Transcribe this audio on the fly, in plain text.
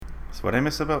So what I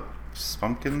miss about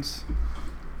Spunkins?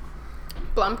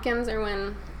 Blumpkins are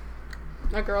when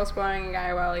a girl's blowing a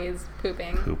guy while he's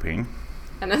pooping.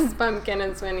 And a spunkin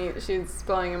is when she's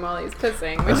blowing him while he's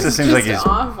pissing, which is seems just like he's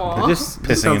awful. just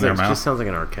pissing in their mouth. Just sounds like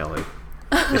an R. Kelly.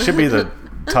 It should be the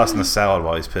tossing the salad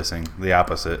while he's pissing. The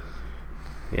opposite.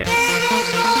 Yeah.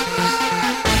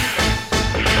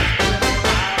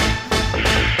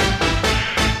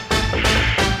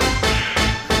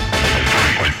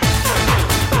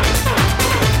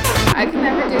 I could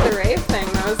never do the rave thing.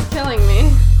 That was killing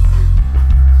me.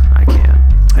 I can't.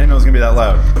 I didn't know it was gonna be that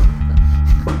loud.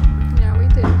 Yeah, we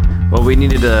did. Well, we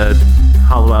needed to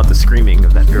hollow out the screaming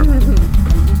of that girl.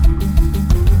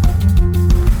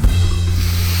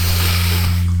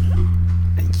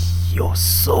 Your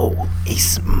soul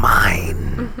is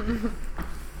mine.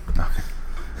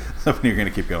 So you're gonna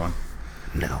keep going.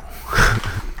 No.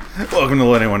 Welcome to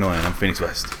Let Anyone Land. I'm Phoenix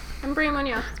West. I'm Brie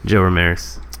Munoz. Joe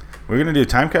Ramirez. We're gonna do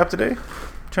time cap today.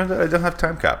 Turns out I don't have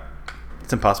time cap.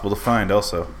 It's impossible to find.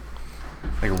 Also,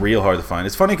 like real hard to find.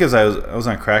 It's funny because I was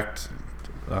on Cracked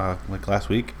like last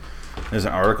week. There's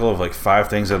an article of like 5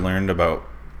 things I learned about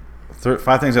 5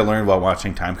 things I learned while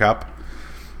watching Time Cop.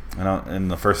 And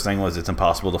the first thing was it's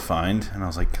impossible to find, and I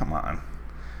was like, come on.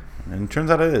 And it turns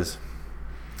out it is,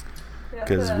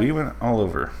 because we went all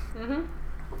over.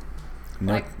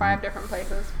 Like 5 different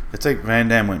places. It's like Van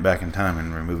Damme went back in time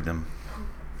and removed him.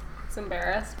 It's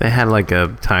embarrassed. They had like a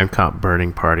time cop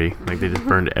burning party. Like they just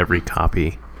burned every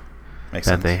copy Makes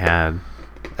that sense. they had.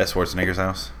 At Schwarzenegger's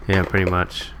house. Yeah, pretty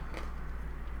much.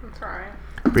 That's alright.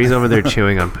 Bree's over there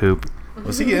chewing on poop.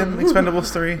 Was he in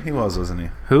Expendables 3? He was, wasn't he?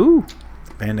 Who?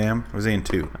 Van Damme? Or was he in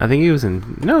 2? I think he was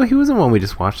in... No, he was in one we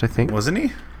just watched, I think. Wasn't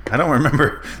he? I don't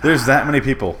remember. There's that many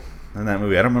people in that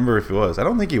movie. I don't remember if he was. I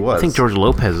don't think he was. I think George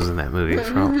Lopez was in that movie.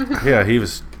 Yeah, he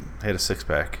had a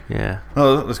 6-pack. Yeah.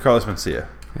 Oh, it was Carlos Mencia.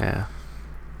 Yeah.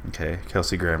 Okay,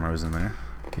 Kelsey Grammer was in there.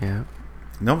 Yeah.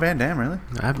 No Van Damme, really?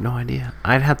 I have no idea.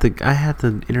 I had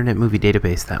the Internet Movie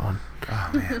Database, that one. Oh,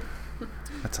 man.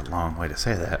 That's a long way to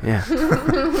say that. Yeah.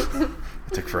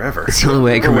 It took forever. It's the only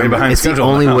way I can We're way remember. behind It's the schedule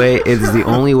only now. way. It's the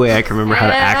only way I can remember how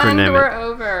to And acronym we're it.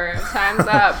 over. Time's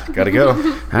up. Gotta go. All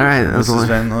right. That was This has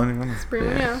the one. been loitering on, Brie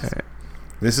Munoz.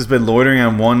 this has been loitering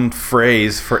on one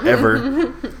phrase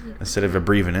forever instead of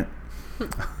abbreviating it.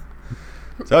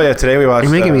 So yeah, today we watched.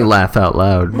 You're making me laugh out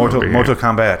loud. Mortal over here.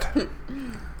 Kombat.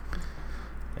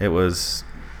 It was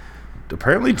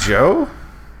apparently Joe,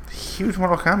 huge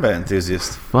Mortal Kombat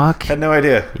enthusiast. Fuck. Had no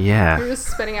idea. Yeah. We're just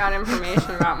spitting out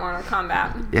information about Mortal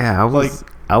Kombat. Yeah.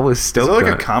 I was still. Is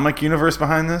there like a comic universe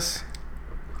behind this?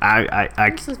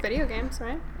 This is video games,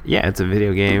 right? Yeah, it's a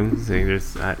video game. So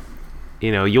there's,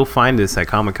 you'll find this at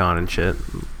Comic-Con and shit.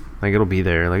 Like it'll be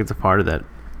there. Like it's a part of that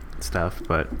stuff.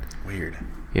 But Weird.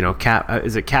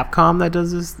 is it Capcom that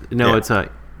does this? No, Yeah. it's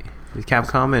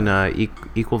Capcom and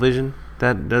Equal Vision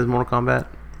that does Mortal Kombat.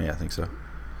 Yeah, I think so.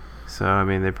 So I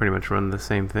mean, they pretty much run the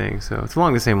same thing. So it's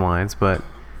along the same lines. But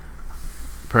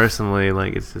personally,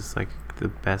 like it's just like the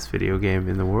best video game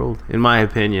in the world, in my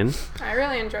opinion. I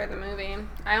really enjoyed the movie.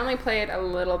 I only played a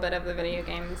little bit of the video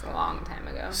games a long time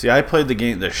ago. See, I played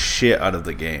the shit out of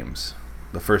the games.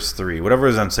 The first 3. Whatever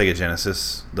was on Sega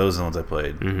Genesis, those are the ones I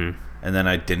played. Mm-hmm. And then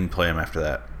I didn't play them after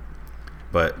that.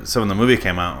 But so when the movie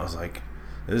came out, I was like,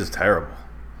 this is terrible.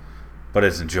 But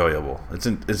it's enjoyable. It's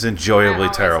enjoyably I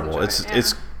always terrible. enjoy It's it, yeah.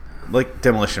 it's like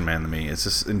Demolition Man to me. It's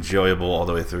just enjoyable all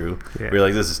the way through. Yeah. You're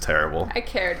like, this is terrible. I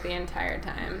cared the entire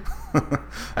time.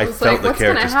 I was felt like, the what's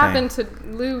gonna character's happen pain.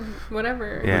 to Liu,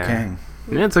 whatever? Yeah. Kang.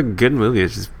 Yeah, it's a good movie.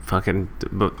 It's just fucking,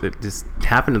 but it just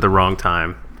happened at the wrong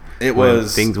time. It when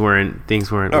was things weren't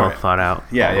All well right. thought out.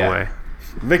 Yeah, all yeah. the way.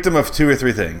 victim of 2 or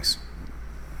 3 things.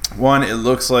 One, it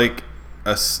looks like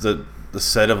the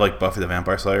set of like Buffy the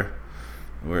Vampire Slayer,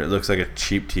 where it looks like a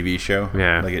cheap TV show.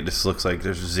 Yeah. Like it just looks like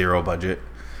there's 0 budget.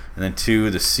 And then 2,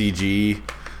 the CG,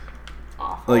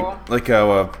 Awful. like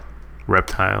a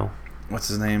Reptile. what's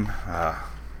his name? I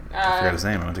forgot his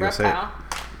name. I went to go say it. Reptile.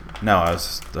 No, I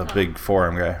was the big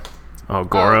forearm guy. Oh,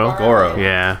 Goro. Goro.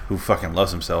 Yeah. Who fucking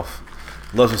loves himself.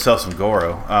 Loves himself some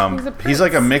Goro. He's a He's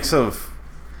like a prince. mix of.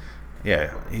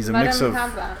 Yeah, he's a Let mix him of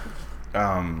have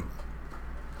that.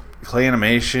 clay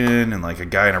animation and like a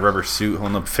guy in a rubber suit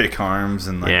holding up fake arms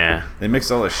and like Yeah. they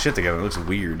mixed all this shit together. It looks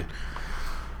weird.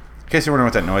 In case you're wondering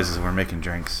what that noise is, we're making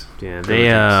drinks. Yeah. They They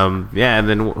were yeah. And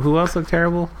then who else looked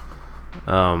terrible?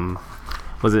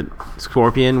 Was it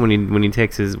Scorpion when he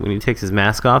takes his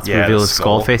mask off to Yeah, reveal the his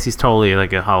skull skull. face? He's totally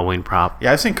like a Halloween prop.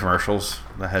 Yeah, I've seen commercials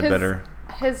that had better.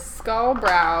 His skull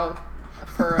brow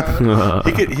furrows.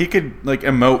 He could like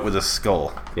emote with a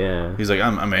skull. Yeah. He's like,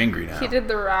 I'm angry now. He did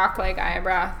the Rock like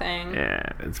eyebrow thing. Yeah,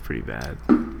 it's pretty bad.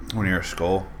 When you're a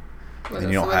skull, With and you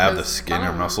his- don't with have the his skin or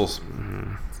bones. muscles.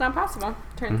 It's not possible.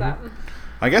 Turns out.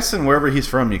 I guess in wherever he's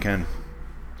from, you can.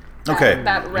 Okay.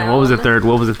 That And what was the realm. third?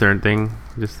 What was the third thing?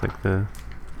 Just like the.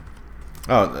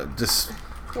 Oh, just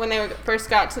When they first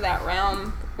got to that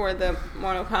realm where the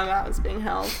Mortal Kombat was being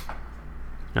held,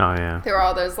 Oh yeah. there were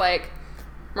all those like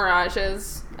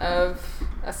mirages of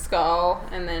a skull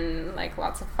and then like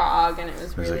lots of fog, and it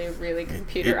was really, like, really it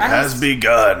computerized. has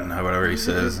begun, or whatever he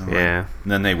says. And Yeah.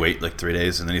 and then they wait like 3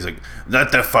 days, and then he's like,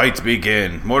 "Let the fights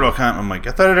begin." Mortal Kombat. I'm like,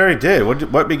 I thought it already did.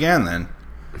 What began then?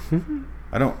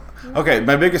 I don't. Okay,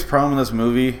 my biggest problem with this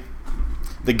movie,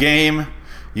 the game,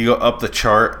 you go up the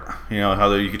chart. You know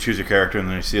how you can choose your character, and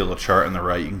then you see a little chart on the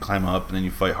right. You can climb up, and then you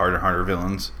fight harder and harder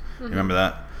villains. You remember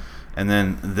that? And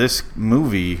then this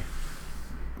movie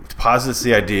posits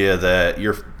the idea that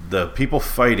the people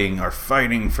fighting are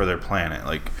fighting for their planet.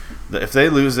 Like, if they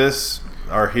lose this,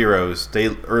 our heroes,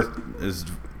 Earth is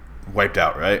wiped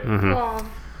out, right? Well,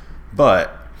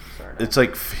 But sort of. it's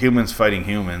like humans fighting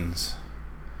humans,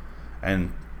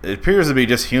 and it appears to be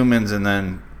just humans and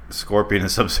then Scorpion and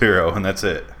Sub-Zero, and that's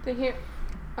it.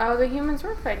 The humans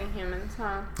were fighting humans,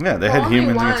 huh? Yeah, they Well, had only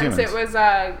humans once. against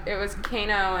humans. It was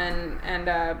Kano and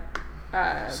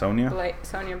Sonya?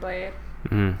 Sonya Blade.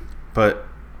 But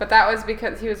But that was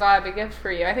because he was a big gift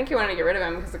for you. I think he wanted to get rid of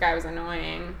him because the guy was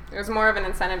annoying. It was more of an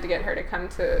incentive to get her to come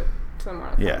to the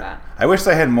Mortal yeah, Kombat. I wish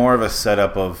they had more of a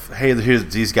setup of, hey, here's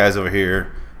these guys over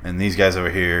here and these guys over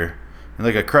here, and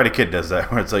like a Karate Kid does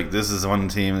that, where it's like, this is one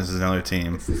team, this is another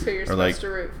team. This is who you're Or supposed like, to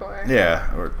root for.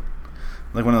 yeah, or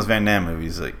like one of those Van Damme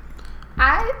movies, like.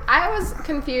 I was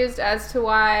confused as to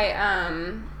why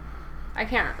I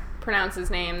can't pronounce his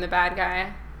name, the bad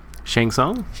guy. Shang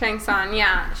Tsung? Shang Tsung,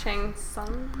 yeah, Shang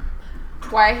Tsung.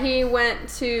 Why he went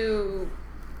to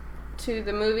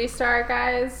the movie star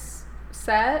guy's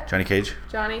set, Johnny Cage.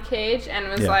 Johnny Cage, and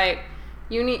was Yeah. like,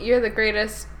 you're the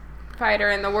greatest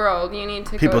fighter in the world. You need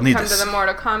to People need come this." to the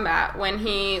Mortal Kombat, when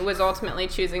he was ultimately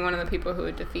choosing one of the people who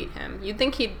would defeat him. You'd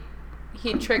think he'd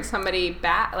trick somebody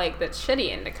back like that's shitty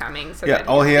into coming. So Yeah, that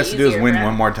all he it'd has be to do is easier win for him.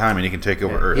 one more time, and he can take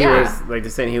over Earth. He Yeah. was like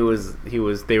just saying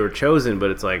they were chosen, but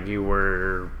it's like you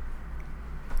were.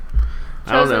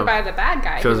 I don't Chosen know. by the bad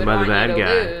guy. Chosen who would by the want you bad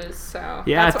to guy. Lose, so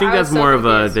Yeah, I think was that's so more of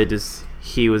a confused.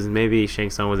 he was maybe Shang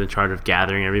Tsung was in charge of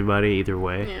gathering everybody either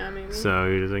way. Yeah, maybe. So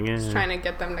you're just like, yeah. Just trying to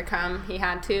get them to come. He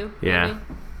had to. Yeah. Maybe.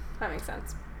 That makes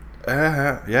sense.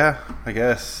 Yeah, I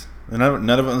guess. None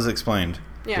of it was explained.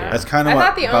 Yeah. That's kinda I what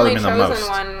thought the bothered only me the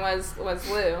chosen most. one was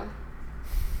Liu.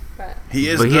 But He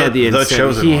is But he had the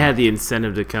chosen he one. had the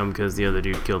incentive to come because the other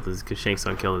dude because Shang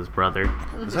Tsung killed his brother.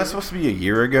 Was that supposed to be a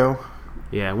year ago?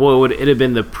 Yeah, well, it'd have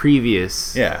been the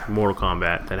previous Yeah. Mortal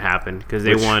Kombat that happened because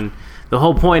they Which- won. The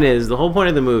whole point of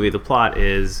the movie, the plot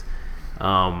is,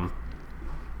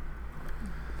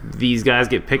 these guys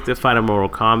get picked to fight a Mortal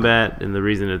Kombat, and the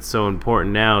reason it's so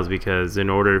important now is because in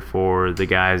order for the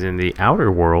guys in the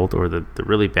outer world or the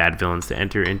really bad villains to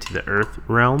enter into the Earth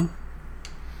realm,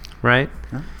 right?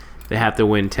 Huh? They have to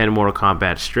win 10 Mortal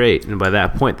Kombat straight, and by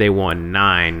that point they won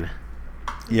 9.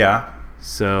 Yeah.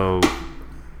 So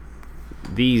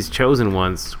these chosen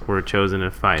ones were chosen to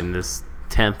fight in this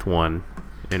 10th one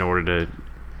in order to,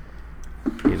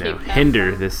 Keep them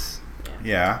hinder from- this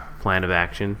Yeah. plan of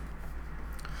action.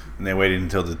 And they waited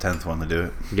until the 10th one to do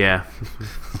it. Yeah.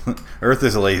 Earth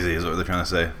is lazy, is what they're trying to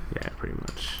say. Yeah, pretty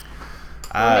much.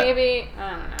 Well, maybe, I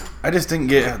don't know. I just didn't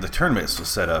get how the tournaments was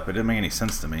set up. It didn't make any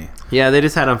sense to me. Yeah, they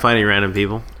just had him fighting random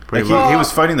people. Pretty Like much. he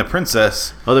was fighting the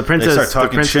princess. Oh, the princess. They start talking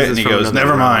the princess shit, is and he from goes, another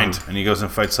 "Never realm. mind," and he goes and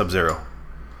fights Sub-Zero.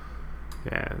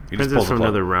 Yeah, He just princess pulled the from plug.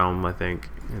 another realm, I think.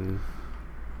 And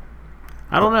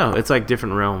I don't know. It's like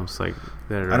different realms. Like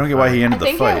that are I don't get why he I ended the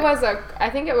think fight. it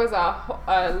was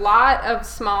a lot of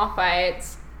small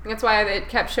fights. That's why they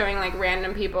kept showing like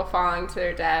random people falling to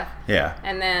their death. Yeah.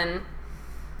 And then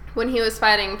when he was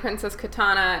fighting Princess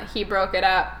Katana, he broke it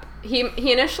up. He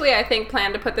initially, I think,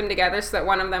 planned to put them together so that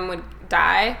one of them would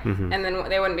die, and then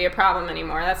they wouldn't be a problem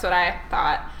anymore. That's what I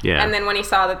thought. Yeah. And then when he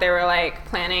saw that they were like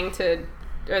planning to,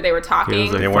 or they were He talking,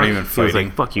 was like, They weren't fuck- even He was fighting.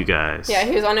 like, "Fuck you guys." yeah,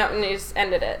 he was on it and he just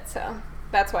ended it. So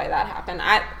that's why that happened.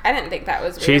 I didn't think that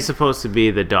was weird. She's supposed to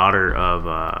be the daughter of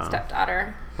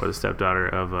stepdaughter. or the stepdaughter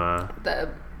of The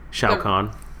Shao the-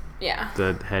 Kahn, yeah,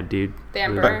 the head dude. the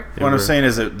emperor. What I'm saying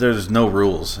is that there's no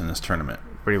rules in this tournament.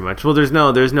 Pretty much. Well, there's no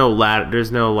ladder.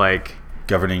 There's no like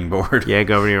Governing board.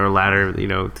 governing or ladder.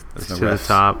 no To the refs.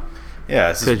 top. Yeah.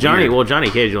 It's Because just weird. Johnny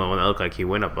Cage is the one that looked like he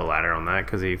went up a ladder on that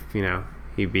because he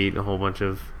beat a whole bunch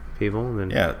of people. And then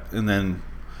Yeah, and then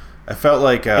I felt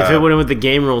like if it would have with the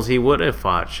game rules, he would have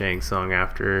fought Shang Tsung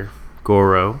after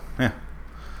Goro. yeah.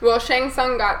 Well, Shang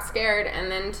Tsung got scared and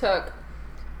then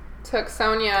took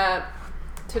Sonya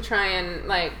to try and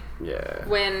like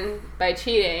win by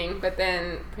cheating, but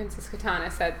then Princess Katana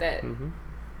said that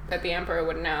that the Emperor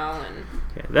would know, and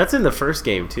that's in the first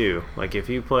game too. Like if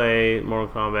you play Mortal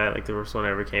Kombat, like the first one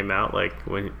ever came out, like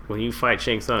when you fight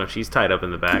Shang Tsung, she's tied up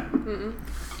in the back.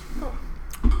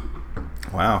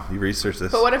 Wow, you researched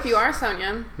this. But what if you are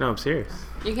Sonya? No, I'm serious.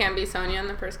 You can't be Sonya in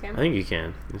the first game. I think you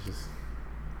can. It's just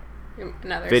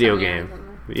Another video Sonya game. or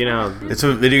something. You know, It's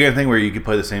a video game thing where you could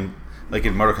play the same. Like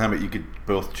in Mortal Kombat, you could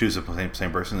both choose the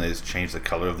same person. They just change the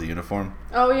color of the uniform.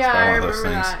 Oh yeah, probably I one of those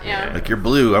remember things. that. Yeah. Like you're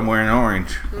blue, I'm wearing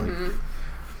orange.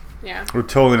 Yeah. We're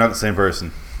totally not the same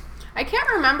person. I can't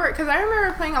remember because I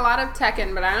remember playing a lot of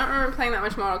Tekken, but I don't remember playing that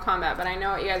much Mortal Kombat. But I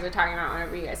know what you guys are talking about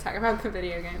whenever you guys talk about the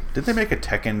video game. Did they make a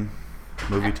Tekken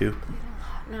movie too?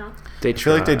 No. they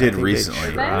feel like they did I think recently.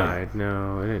 They tried.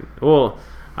 No, I didn't. Well,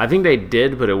 I think they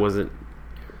did, but it wasn't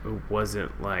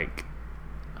like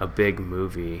a big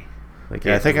movie. Like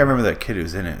Yeah, I think I remember that kid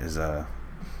who's in it is I'll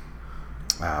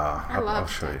love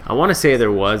show you. I want to say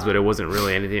there was, but it wasn't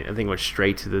really anything. I think it went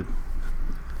straight to the.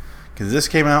 Because this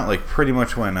came out like pretty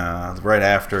much when right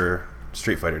after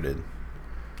Street Fighter did,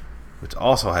 which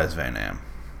also has Van Damme,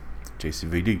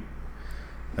 JCVD,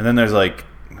 and then there's like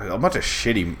a bunch of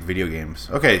shitty video games.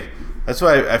 Okay, that's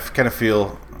why I kind of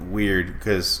feel weird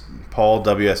because Paul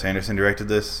W.S. Anderson directed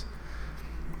this,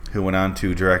 who went on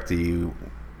to direct the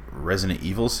Resident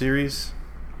Evil series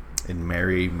and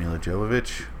marry Mila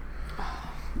Jovovich.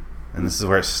 And this is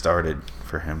where it started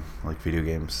for him, like video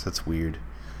games. That's weird.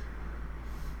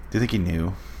 Do you think he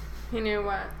knew? He knew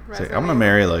what. It's like, I'm gonna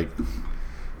marry like.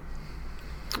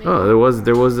 Oh,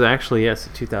 there was actually a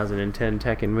 2010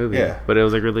 Tekken movie. Yeah. But it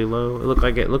was like really low. It looked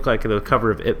like the cover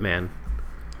of Ip Man.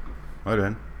 Might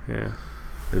have been. Yeah.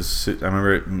 It was, I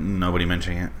remember nobody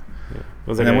mentioning it. Yeah.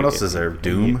 Was And like then what else is there?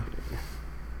 Doom.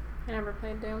 I never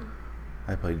played Doom.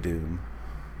 I played Doom.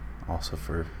 Also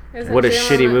for. Isn't What a Doom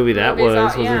shitty on the movie that movies was.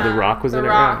 out- Wasn't it The Rock was The in it,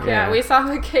 Rock, right? yeah. Yeah. We saw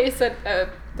the case at a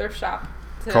thrift shop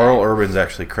today. Carl Urban's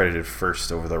actually credited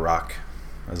first over The Rock.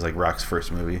 It was like Rock's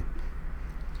first movie.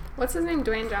 What's his name?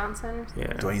 Dwayne Johnson? Or something?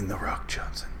 Yeah. Dwayne The Rock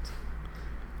Johnson.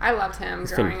 I loved him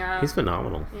growing up. He's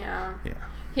phenomenal. Yeah. Yeah.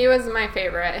 He was my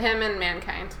favorite. Him and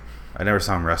Mankind. I never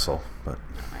saw him wrestle, but.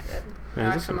 I did. Yeah,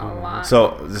 I he's watched him a phenomenal. lot.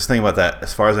 So just think about that.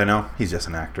 As far as I know, he's just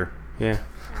an actor. Yeah.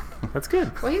 That's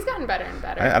good. Well, he's gotten better and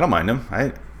better. I don't mind him.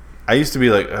 I used to be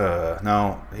like,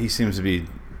 no, he seems to be.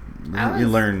 I was You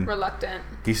learn. reluctant.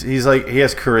 He's like he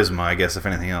has charisma, I guess, if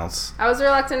anything else. I was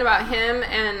reluctant about him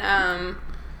and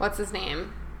what's his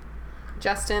name?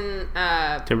 Justin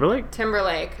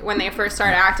Timberlake. when they first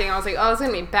started acting. I was like, oh, it's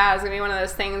gonna be bad. It's gonna be one of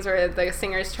those things where the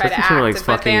singers try Justin to Timberlake's act,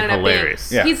 but they fucking ended up hilarious.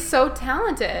 being. Yeah. He's so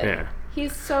talented. Yeah.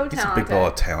 He's so He's a talented. big ball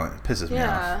of talent. It pisses me off.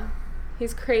 Yeah,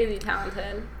 he's crazy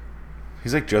talented.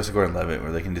 He's like Joseph Gordon-Levitt,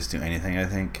 where they can just do anything. I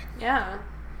think. Yeah.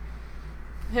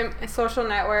 Him, Social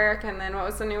Network, and then what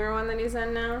was the newer one that he's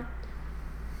in now?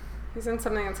 He's in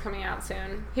something that's coming out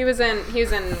soon. He was in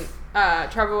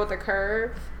Trouble with the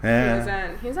Curve.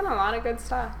 Yeah. He's in a lot of good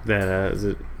stuff. That is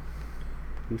it.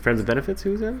 Friends with Benefits.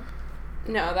 Who's in?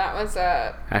 No, that was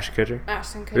Ashton Kutcher.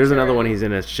 Ashton Kutcher. There's another one he's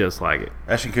in that's just like it.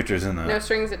 Ashton Kutcher's in that. No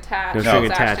Strings Attached. No String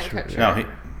It's Attached. Ashton Kutcher. No, he.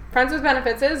 Friends with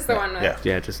Benefits is the one with... Yeah.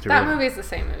 Yeah, just to That really- movie's the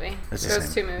same movie. It's the Those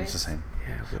same. two movies. It's the same.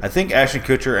 Yeah, I think Ashton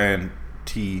Kutcher and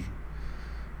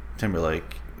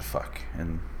Timberlake fuck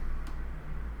and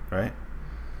right.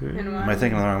 In Am one. I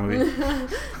thinking of the wrong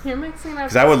movie? You're mixing up...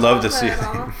 'Cause I would love to stuff see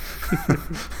at it.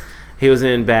 all. He was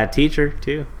in Bad Teacher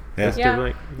too. Yeah. Justin Yeah.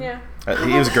 Timberlake. Yeah.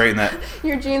 He was great in that.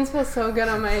 Your jeans feel so good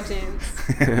on my jeans.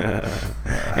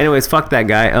 Anyways, fuck that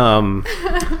guy.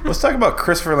 Let's talk about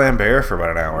Christopher Lambert for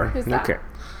about an hour. Who's that? Okay.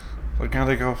 We're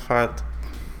gonna go fight.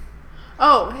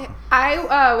 Oh,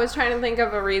 I was trying to think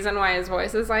of a reason why his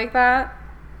voice is like that.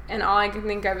 And all I can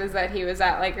think of is that he was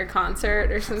at like a concert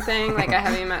or something, like a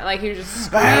heavy metal, like he was just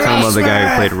screaming. Talking about the guy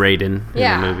who played Raiden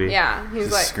yeah, in the movie. yeah. He's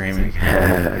Just like, screaming.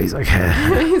 He's like,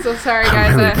 he's so sorry,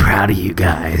 guys. I'm really proud of you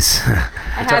guys.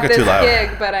 I talking had this too loud.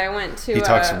 gig, but I went to He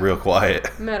talks real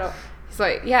quiet. middle. He's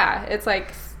like, yeah, it's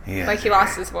like Yeah. like he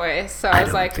lost his voice. So I I was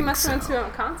don't like, he think must have went so. to a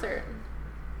concert.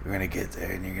 You're gonna get there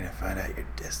and you're gonna find out your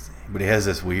destiny. But he has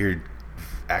this weird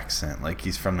accent, like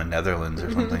he's from the Netherlands or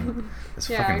something. It's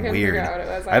Yeah, I fucking couldn't weird. figure out what it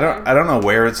was I don't know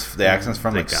where it's the accent's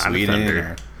from, The like God of Sweden Thunder.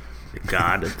 or The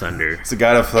God of Thunder. it's the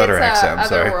God of Thunder It's accent. I'm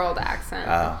sorry. otherworld accent.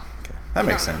 Oh, okay. That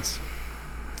makes don't know. sense.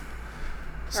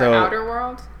 Or So outer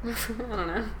world. I don't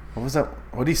know. what was that?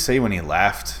 What did he say when he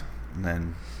laughed? And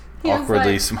then He was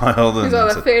awkwardly like- smiled. And Because all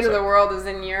the said, fate of the world is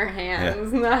in your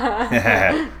hands.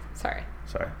 Sorry.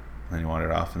 Sorry. And then he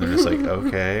wandered off, and they're just like,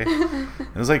 okay.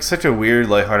 It was like such a weird,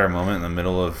 lighthearted moment in the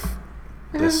middle of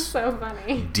It was this so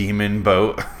funny. demon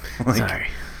boat. Like, Sorry.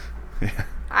 Yeah.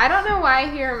 I don't know why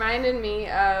he reminded me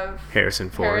of Harrison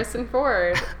Ford. Harrison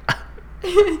Ford.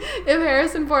 If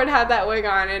Harrison Ford had that wig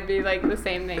on, it'd be like the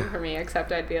same thing for me,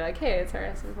 except I'd be like, hey, it's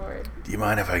Harrison Ford. Do you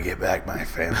mind if I get back my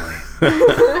family?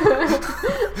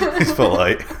 He's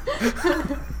polite.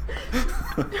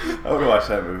 I would watch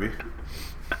that movie.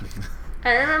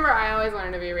 I remember I always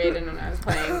wanted to be Raiden when I was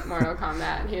playing Mortal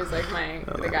Kombat. He was like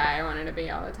the guy I wanted to be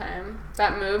all the time.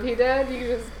 That move he did, you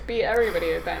could just beat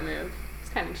everybody with that move. It's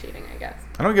kind of cheating, I guess.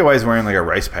 I don't get why he's wearing like a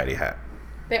rice patty hat.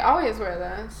 They always wear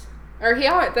those. Or he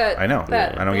always... I know.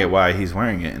 I don't get why he's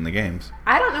wearing it in the games.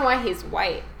 I don't know why he's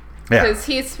white. Yeah. Because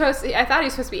he's supposed to... I thought he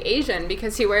was supposed to be Asian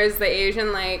because he wears the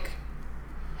Asian, like,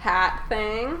 hat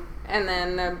thing. And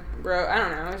then the... I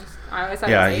don't know. I always thought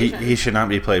Yeah, he was Asian. he should not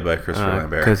be played by Christopher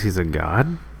Lambert. Because he's a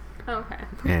god. Okay.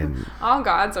 And All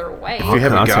gods are white. If you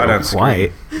have a gods god are on screen.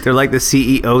 white. They're like the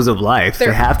CEOs of life. They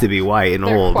They're- have to be white and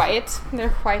They're old. white. They're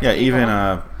white Yeah, people. even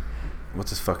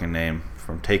what's his fucking name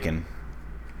from Taken?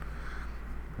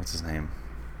 What's his name?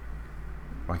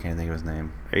 Why can't I think of his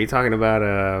name? Are you talking about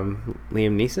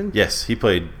Liam Neeson? Yes, he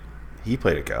played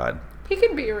a god. He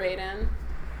could be Raiden.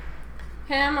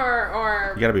 Him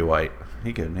or... You gotta be white.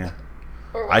 He could, yeah.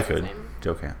 or what's I his could. name?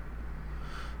 Joe can't.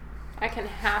 I can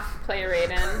half play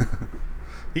Raiden.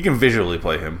 You can visually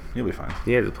play him. You'll be fine.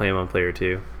 You had to play him on player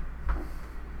 2.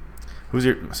 Who's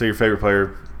your favorite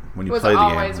player when you Was play the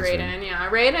game? always was Raiden, yeah.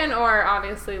 Raiden or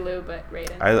obviously Lou, but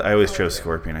Raiden. I always chose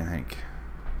Scorpion, I think.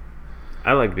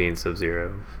 I liked being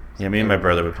Sub-Zero. Yeah, me and my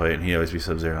brother would play it, and he'd always be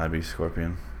Sub-Zero, I'd be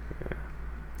Scorpion.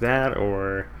 That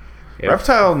or...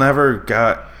 Reptile never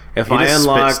got... If he I just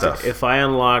spit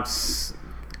unlocked stuff.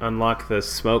 unlock the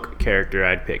smoke character,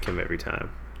 I'd pick him every time.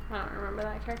 I don't remember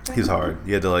that character. He's hard.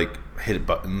 You had to, like, hit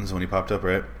buttons when he popped up,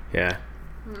 right? Yeah.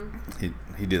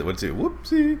 He did, what's it?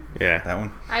 Whoopsie. Yeah. That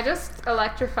one? I just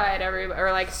electrified everybody,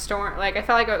 or like Storm. Like I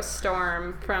felt like it was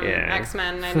Storm from Yeah.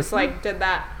 X-Men, and I just like did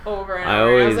that over and I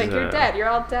over. I was always, like, "You're dead. You're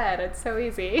all dead. It's so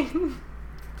easy."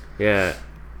 Yeah.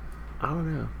 I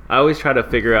don't know. I always try to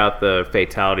figure out the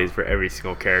fatalities for every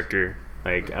single character.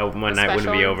 Like, my night wouldn't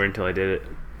special be ones? over until I did it.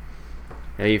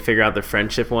 And you figure out the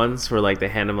friendship ones where, like, they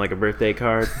hand them, like, a birthday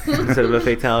card instead of a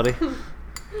fatality.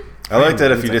 I like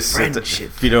that if It's you like just sit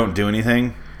friendship. if you don't do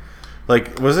anything.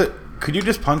 Like, could you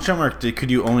just punch him, or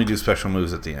could you only do special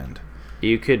moves at the end?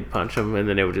 You could punch them, and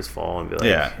then it would just fall and be like...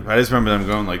 Yeah, I just remember them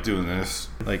going, like, doing this,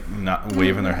 like, not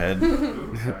waving their head.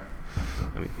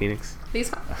 I mean, Phoenix.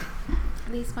 These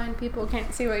fine people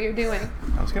can't see what you're doing.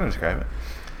 I was going to describe it.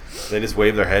 They just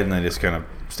wave their head, and they just kind of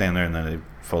stand there, and then they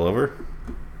fall over.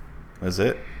 That's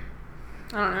it.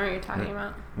 I don't know what you're talking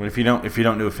about. But if you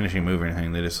don't do a finishing move or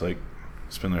anything, they just, like,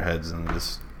 spin their heads and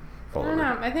just fall I don't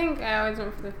over. know. I think I always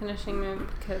went for the finishing move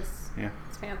because Yeah.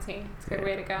 it's fancy. It's a good Yeah.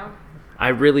 way to go. I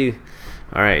really...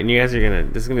 All right, and you guys are going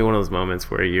to... This is going to be one of those moments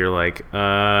where you're like,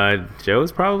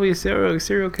 Joe's probably a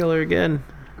serial killer again.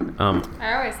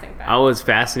 I always think that. I was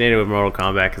fascinated with Mortal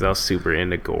Kombat because I was super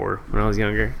into gore when I was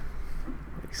younger.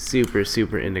 Like, super,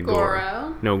 super into gore.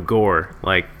 Goro? No, gore.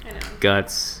 Like, I know.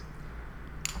 guts.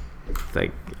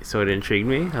 Like, so it intrigued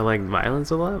me. I liked violence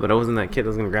a lot, but I wasn't that kid that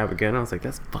was going to grab a gun. I was like,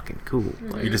 that's fucking cool.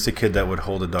 Like, You're just a kid that would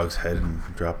hold a dog's head and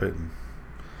drop it. And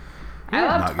I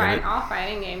Not loved good. all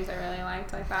fighting games. I really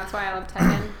liked. Like that's why I loved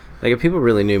Tekken. like, if people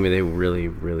really knew me, they really,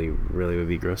 really, really would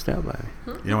be grossed out by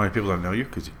me. you know why people don't know you?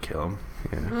 Because you kill them.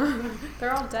 Yeah.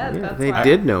 They're all dead. Yeah, that's they why.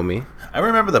 did know me. I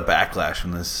remember the backlash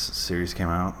when this series came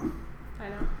out. I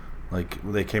know. Like,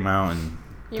 they came out and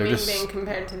You they're mean just... being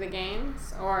compared to the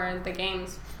games, or the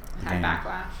games had Game.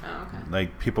 backlash? Oh, okay.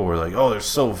 Like, people were like, oh, they're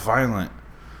so violent.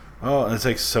 Oh, it's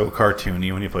like so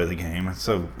cartoony when you play the game. It's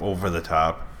so over the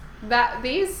top. That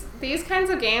these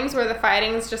kinds of games where the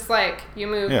fighting's just like you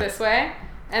move Yeah. this way,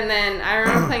 and then I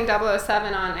remember playing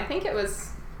 007 on I think it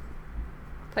was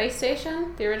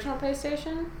PlayStation, the original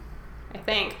PlayStation, I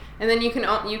think. And then you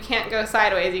can't go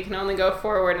sideways. You can only go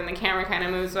forward, and the camera kind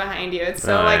of moves behind you. It's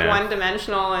so Oh, like yeah. one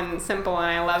dimensional and simple, and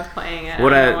I loved playing it. What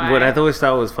don't know I why. always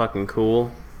thought was fucking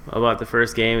cool about the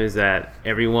first game is that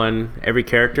every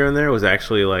character in there was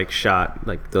actually like shot.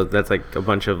 Like that's like a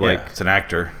bunch of like Yeah, it's an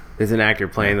actor. there's an actor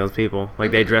playing those people.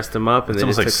 Like they dressed them up and It's they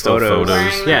almost just like took still photos.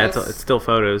 photos. Wearing Yeah, those- it's still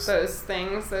photos.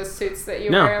 those suits that you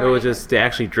No, wear. it was just they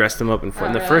actually dressed them up in Oh,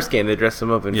 in the really? first game. They dressed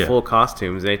them up in Yeah. full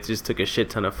costumes. They just took a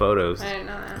shit ton of photos. I didn't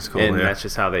know that. It's cool, And yeah. that's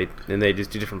just how they just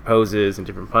do different poses and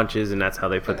different punches, and that's how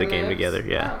they put the game moves? together.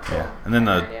 Yeah. Oh, cool. Yeah. And then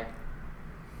I the- had no idea.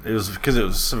 it was because it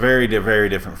was very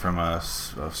different from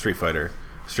Street Fighter.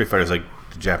 Street Fighter's like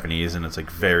Japanese, and it's like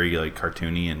very like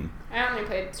cartoony. And I only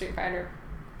played Street Fighter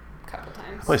a couple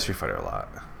times. I play Street Fighter a lot.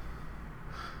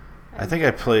 I think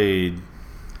I played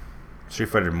Street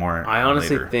Fighter more. I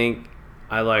honestly later. think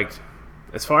I liked,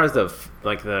 as far as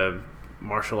the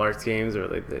martial arts games or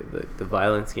like the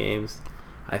violence games,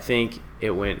 I think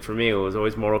it went, for me, it was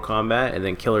always Mortal Kombat and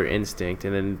then Killer Instinct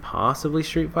and then possibly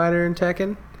Street Fighter and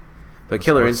Tekken. But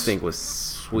Killer Instinct was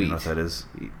sweet. You know what that is?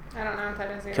 I don't know what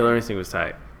that is either. Killer Instinct was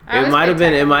tight. I It always might have played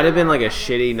been Tekken. it might have been like a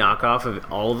shitty knockoff of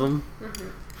all of them. Mm-hmm.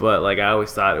 But like I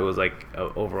always thought it was like a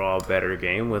overall better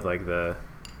game with like the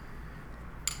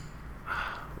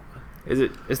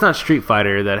It's not Street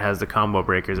Fighter that has the combo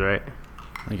breakers, right?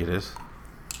 I think it is.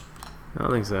 I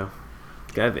don't think so.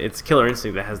 It's Killer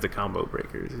Instinct that has the combo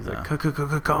breakers. He's like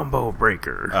combo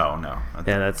breaker. Oh no.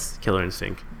 Yeah, that's Killer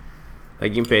Instinct.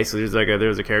 Like you can basically there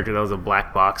was a character that was a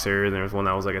black boxer, and there was one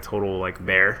that was like a total like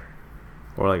bear,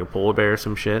 or like a polar bear or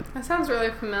some shit. That sounds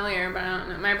really familiar, but I don't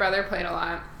know. My brother played a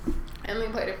lot. I only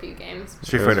played a few games.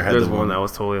 Street Fighter had There's the one that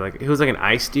was totally like he was like an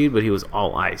ice dude, but he was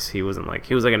all ice. He wasn't like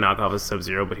he was like a knockoff of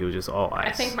Sub-Zero, but he was just all ice.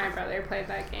 I think my brother played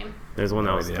that game. There's one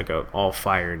that No was idea. like a all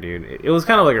fire dude. It was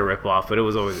kind of like a rip off, but it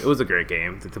was a great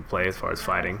game to play as far as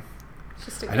fighting. It's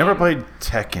just a I game. never played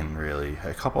Tekken really.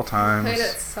 A couple times. Played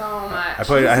it so much.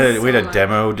 we had So a much.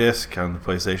 demo disc on the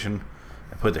PlayStation.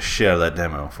 I put the shit out of that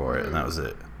demo for it, and that was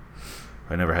it.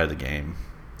 I never had the game.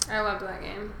 I loved that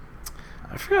game.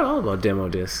 I forgot all about demo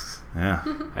discs. Yeah,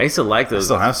 I used to like I those.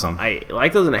 still have some. I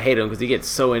like those and I hate them because you get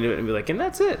so into it and be like, and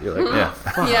that's it. You're like,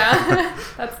 Yeah. Yeah,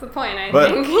 that's the point. I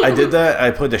But think. I did that.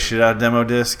 I put the shit out of demo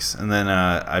discs, and then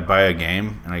I buy a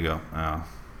game, and I go, oh.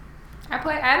 I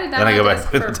had a demo Then I go back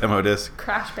disc and put the for demo disc.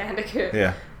 Crash Bandicoot.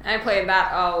 Yeah, I played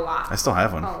that a lot. I still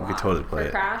have one. A We could lot totally play for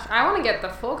it. Crash. I want to get the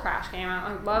full Crash game out.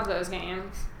 I love those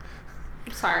games.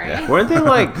 I'm sorry. Yeah. weren't they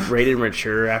like rated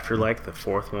mature after like the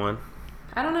fourth one?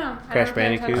 I don't know. Crash never paid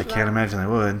Bandicoot? I attention to can't that. imagine they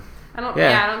would. I don't. Yeah.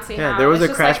 Yeah, I don't see Yeah, how. there was it's a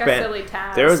just Crash like Ban- a silly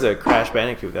tag. There was a Crash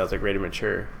Bandicoot that was like rated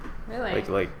mature. Really.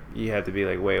 Like you had to be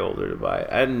like way older to buy it.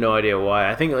 I had no idea why.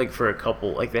 I think like for a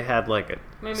couple, like they had like a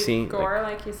Maybe scene. gore,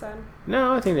 like you said.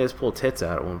 No, I think they just pulled tits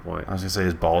out at one point. I was gonna say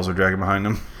his balls are dragging behind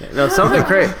him. No, something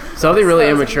crazy, something really Slows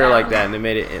them immature down. like that, and they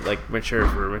made it like mature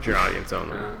for a mature audience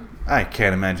only. I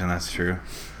can't imagine that's true.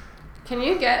 Can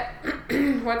you get?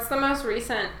 What's the most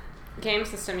recent game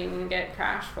system you can get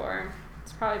Crash for?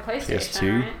 It's probably PlayStation,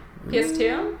 PS2? right?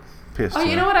 PS2. PS2. Oh,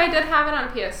 you know what? I did have it on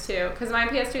PS2 because my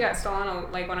PS2 got stolen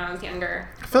like when I was younger,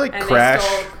 I feel like and Crash. they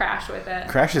stole Crash with it.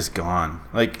 Crash is gone.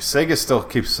 Like Sega still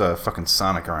keeps fucking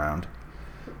Sonic around.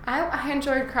 I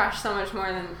enjoyed Crash so much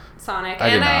more than Sonic, I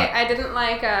did and not. I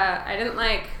didn't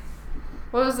like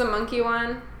what was the monkey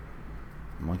one?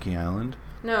 Monkey Island.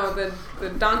 No, the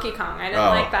Donkey Kong. I didn't Oh.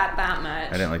 like that much.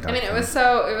 I didn't like I mean, Donkey it was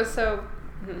so.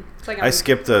 It's like I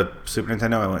skipped the Super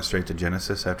Nintendo. I went straight to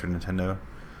Genesis after Nintendo,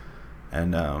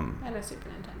 and I had a Super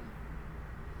Nintendo.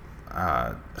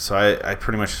 so I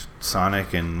pretty much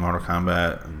Sonic and Mortal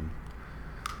Kombat, and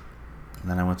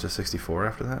then I went to 64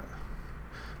 after that.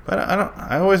 But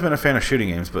I've always been a fan of shooting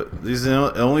games, but these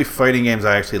are the only fighting games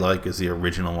I actually like is the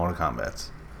original Mortal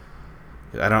Kombat's.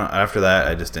 After that,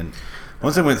 I just didn't.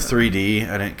 Once I went 3D,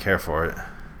 I didn't care for it.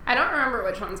 I don't remember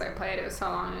which ones I played. It was so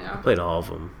long ago. Played all of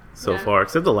them so Yeah. far,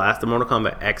 except the Mortal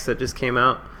Kombat X that just came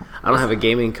out. I don't have a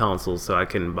gaming console, so I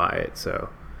couldn't buy it. So,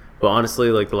 but honestly,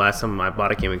 like the last time I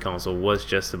bought a gaming console was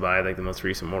just to buy like the most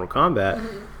recent Mortal Kombat,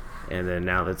 and then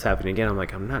now that's happening again. I'm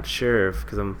like, I'm not sure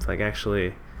because I'm like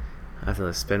actually, I have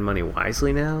to spend money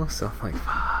wisely now. So I'm like,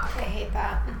 fuck. I hate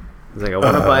that. It's like I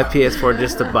want to buy a PS4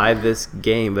 just to buy this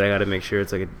game, but I got to make sure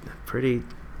it's like a pretty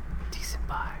decent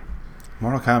buy.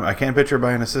 Mortal Kombat. I can't picture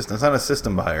buying a system. It's not a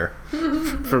system buyer.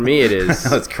 For me, it is.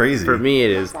 That's crazy. For me,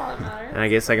 it is. That's all that matters. And I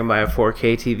guess I can buy a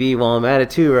 4K TV while I'm at it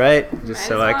too, right? Just Might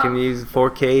so as I can well. use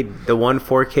 4K, the one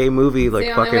 4K movie, like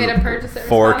It's the only way to fucking purchase it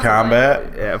For responsibly.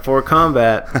 combat. yeah, for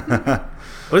combat.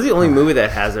 What is the only movie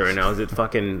that has it right now? Is it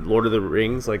fucking Lord of the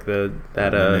Rings? Like the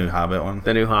new Hobbit one.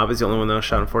 the new Hobbit's the only one that was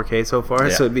shot in 4K so far.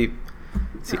 Yeah. So it's the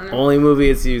I don't know. only movie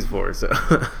it's used for. So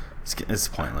It's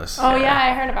pointless. Oh yeah,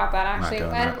 I heard about that actually.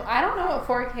 doing And that. I don't know what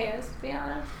 4K is, to be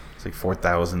honest. It's like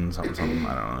 4,000 something.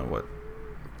 I don't know what.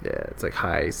 yeah, it's like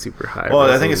super high. Well,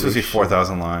 I think it's supposed to be resolution.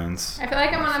 4,000 lines. I feel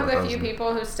like I'm one of the few 4,000.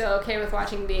 people who's still okay with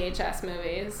watching VHS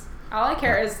movies. All I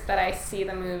care is that I see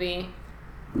the movie.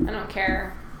 I don't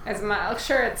care as much.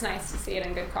 Sure, it's nice to see it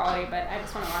in good quality, but I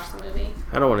just want to watch the movie.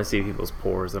 I don't want to see people's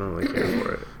pores. I don't really care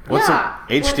for it.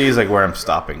 HD is like where I'm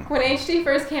stopping. When HD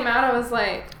first came out, I was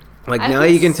like, Like I now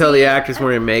can you can tell the see- actors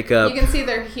wearing makeup. you can see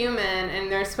they're human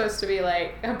and they're supposed to be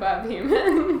like above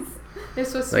humans. You're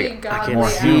supposed to Like be I godly. can More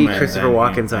see human Christopher than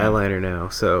Walken's human. eyeliner now.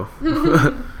 So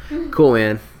cool,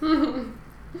 man.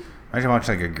 Imagine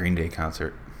watching like a Green Day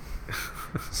concert.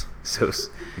 So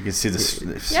You can see the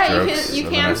strokes. Yeah, you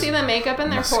of can the see the makeup in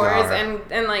their mascara. pores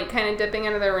and like kind of dipping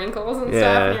into their wrinkles and Yeah.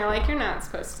 stuff, and you're like, you're not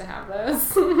supposed to have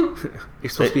those. you're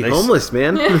supposed to be They- homeless,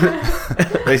 man.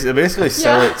 They basically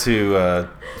sell Yeah. it to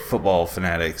football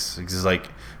fanatics. It's like,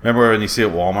 remember when you see at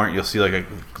Walmart, you'll see like it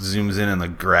zooms in on the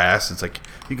grass. It's like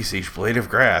you can see each blade of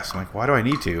grass. I'm like, why do I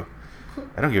need to?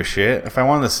 I don't give a shit. If I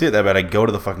wanted to see it that bad, I'd go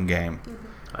to the fucking game.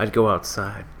 I'd go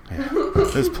outside. Yeah.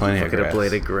 There's plenty of Look at a grass.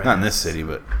 blade of grass. Not in this city,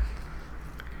 but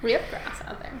We have grass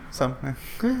out there. some.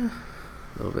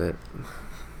 A little bit.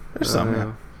 There's some.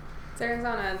 Yeah. It's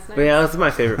Arizona. It's nice. But yeah, that's my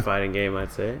favorite fighting game,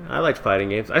 I'd say. I liked fighting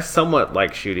games. I somewhat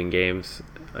like shooting games,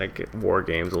 like war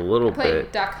games, a little I played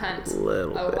bit. Duck Hunt A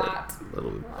little a bit. lot.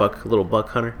 Little buck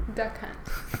hunter. Duck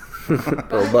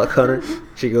Hunt. Little buck hunter.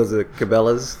 She goes to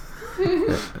Cabela's,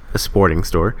 a sporting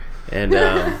store, and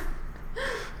I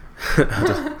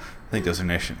think those are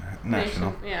national.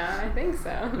 Yeah, I think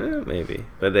so. maybe,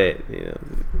 but they,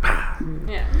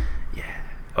 Yeah. yeah.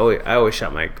 Oh, I always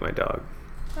shot my dog.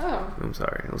 Oh. I'm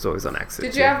sorry, it was always on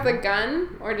accident. Did you have the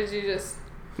gun, or did you just?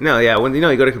 No, yeah. When you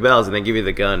go to Cabela's and they give you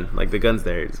the gun, like the gun's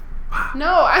there. It's,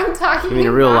 No, I'm talking. You mean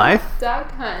in real about life?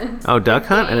 Duck Hunt. oh, Duck The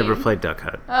Hunt. I never game. played Duck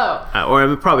Hunt. Oh.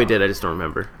 Or I probably did. I just don't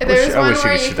remember. There's I one wish you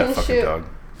where could you shoot that can fucking shoot. dog.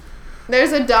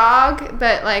 There's a dog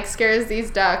that like scares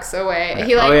these ducks away.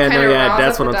 He like oh yeah, kind no, of yeah.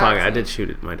 That's up what the I'm talking. ducks I and- did shoot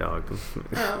at my dog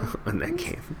Oh. in that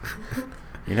game.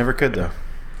 You never could though.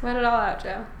 Let it all out,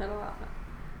 Joe. Let it all out.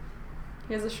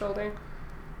 Here's a shoulder.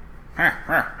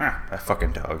 That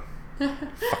fucking dog.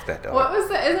 Fuck that dog. What was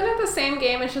the? Isn't it the same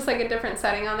game? It's just like a different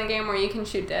setting on the game where you can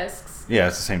shoot discs. Yeah,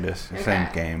 it's the same disc, same Okay.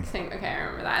 game. Okay, I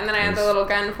remember that. And then I had the little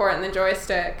gun for it and the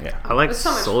joystick. Yeah, I like It was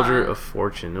so much Soldier fun. of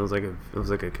Fortune. It was like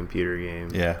a computer game.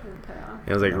 yeah. Put it on.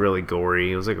 It was like Yeah. really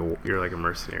gory. It was like you're like a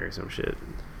mercenary or some shit.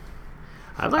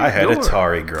 I had gore.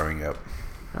 Atari growing up.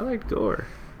 I liked gore.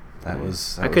 That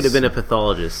was. I could have been a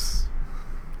pathologist,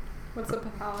 What's a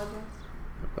pathologist?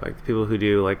 like the people who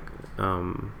do like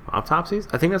autopsies.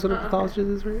 I think that's what a Oh, okay. pathologist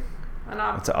is, right?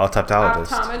 An It's an autoptologist.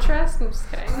 optometrist? I'm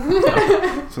just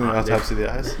kidding. So the autopsy of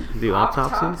the eyes. Do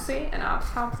autopsies. Autopsy? An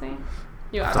autopsy?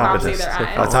 You autopsy their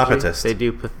Autopsist. eyes? Autoptist. They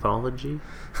do pathology.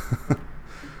 Oh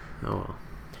well.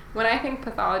 When I think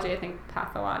pathology, I think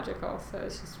pathological, so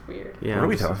it's just weird. Yeah, What are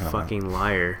we I'm just talking a about? fucking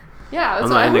liar. Yeah, that's I'm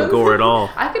what not I into was- gore at all.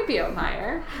 I could be a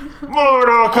liar.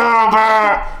 Mortal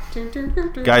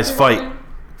Kombat. Guys, fight.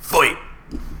 Fight.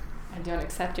 I don't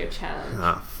accept your challenge.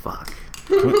 Ah, fuck.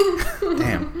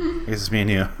 Damn. I guess it's me and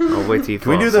you. I'll wait till you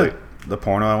Can we fall do asleep. the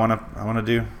porno I wanna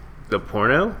do? The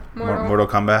porno? Mortal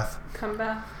Kombat.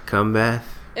 Comeback. Comeback.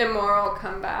 Immoral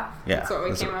comeback. Yeah, That's what we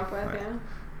that's came what- up with, right. yeah.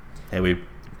 Hey, we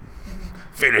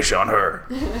finish on her.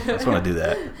 I just want to do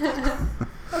that.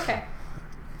 Okay.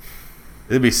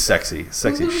 It'd be sexy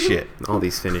as shit. All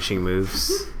these finishing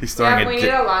moves. He's throwing Yeah, we a need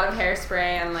a lot of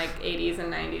hairspray and like 80s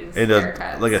and 90s in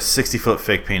haircuts. like a 60-foot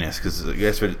fake penis because I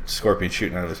guess with scorpion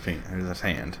shooting out of his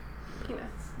hand. Penis.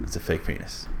 It's a fake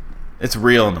penis. It's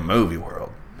real in the movie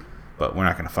world, but we're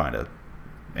not gonna find a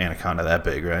anaconda that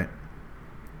big, right?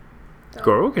 Don't-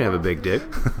 Goro can have a big dick.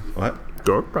 What?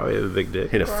 Goro probably have a big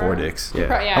dick. Hit a Goro? 4 dicks.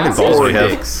 Yeah. Yeah. How many balls do we have?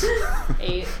 dicks.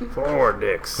 8. 4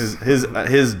 dicks.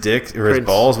 His dick or his Prince.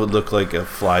 balls would look like a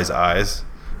fly's eyes,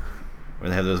 where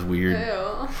they have those Ew. weird.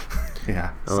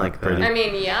 Yeah, it's like not that. pretty. I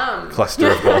mean, yum.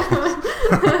 Cluster of balls.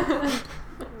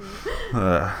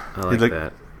 I like he'd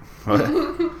that. What?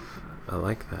 I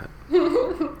like that.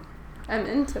 I'm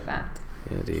into that.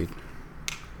 Yeah, dude.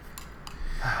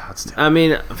 Let's do it. I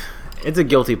mean, it's a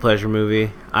guilty pleasure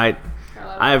movie.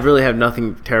 I really have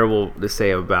nothing terrible to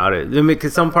say about it. I mean,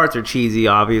 because some parts are cheesy,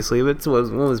 obviously. But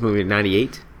what was this movie?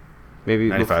 98? Maybe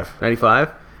 95.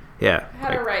 95? Yeah. It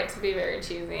had a like- right to be very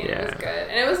cheesy, and it Yeah. was good.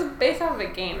 And it was based off of a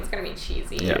game. It's gonna be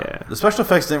cheesy. Yeah. The special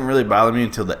effects didn't really bother me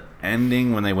until the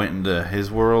ending when they went into his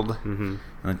world. Mhm.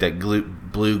 Like that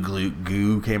blue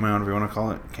goo came out, whatever you want to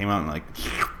call it, came out and like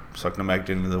sucked them back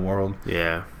into the world.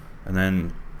 Yeah. And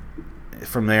then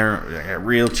from there, it got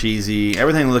real cheesy.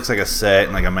 Everything looks like a set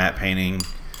and like a matte painting,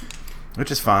 which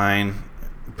is fine.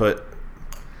 But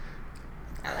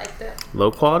I liked it. Low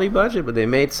quality budget, but they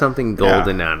made something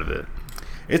golden out of it.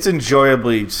 it's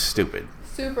enjoyably stupid.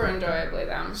 Super enjoyably,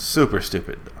 though. Super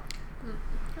stupid.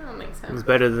 That don't make It was sense.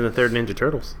 better than the third Ninja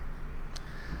Turtles.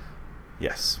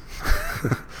 Yes.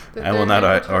 The I will third not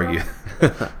Ninja argue.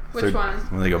 Which one?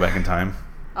 When they go back in time.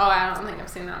 Oh, I don't think I've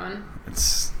seen that one.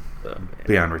 It's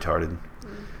beyond retarded.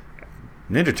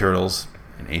 Ninja Turtles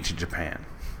in ancient Japan.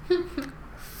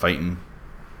 Fighting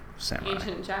samurai.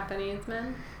 Ancient Japanese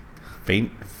men.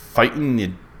 fighting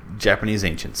the Japanese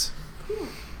ancients.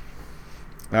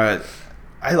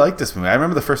 I like this movie. I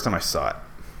remember the first time I saw it.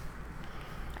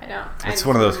 I don't. It's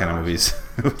one of those kind of movies.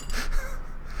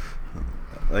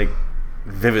 Like,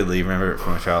 vividly remember it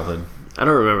from my childhood. I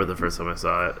don't remember the first time I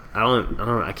saw it.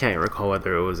 I can't recall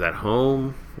whether it was at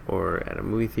home or at a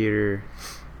movie theater.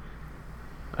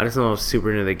 I just know I was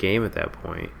super into the game at that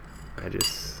point. I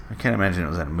can't imagine it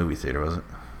was at a movie theater, was it?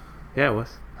 Yeah, it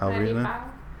was. How old were you then?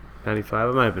 95?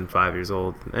 I might have been 5 years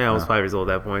old. Yeah, I was 5 years old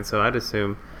at that point, so I'd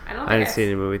assume I didn't see it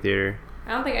in a movie theater.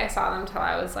 I don't think I saw them till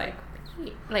I was like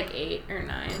 8 or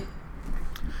 9.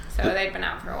 So they've been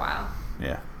out for a while.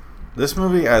 Yeah. This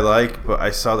movie I like, but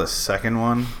I saw the second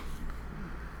one.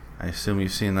 I assume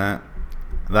you've seen that.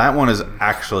 That one is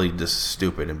actually just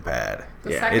stupid and bad.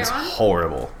 The second It's one?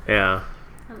 horrible. Yeah.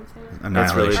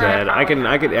 That's really Annihilation. bad. I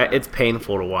could. Yeah. It's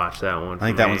painful to watch that one. I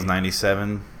think that one's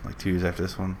 97, like 2 years after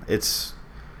this one. It's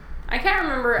I can't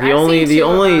remember. The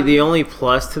only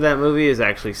plus to that movie is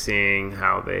actually seeing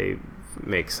how they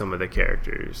make some of the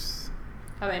characters.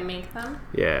 How they make them?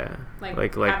 Yeah.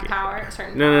 Like have power,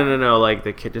 certain No. Like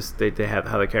the kid just they have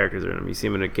how the characters are in them. You see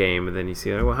them in a game, and then you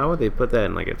see like, well, how would they put that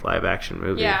in like a live action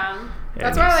movie? Yeah.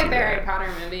 That's why I like the Harry Potter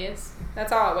movies.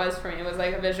 That's all it was for me. It was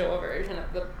like a visual version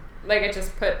of the like it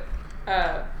just put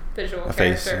a visual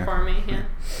character for me.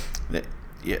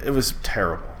 Yeah, it was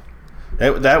terrible.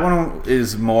 That one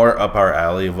is more up our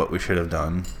alley of what we should have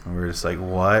done. And we're just like,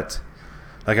 what?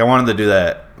 Like I wanted to do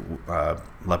that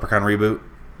Leprechaun reboot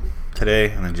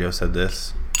today, and then Joe said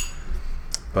this.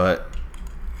 But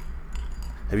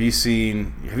have you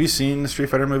seen the Street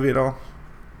Fighter movie at all?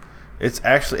 It's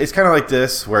kind of like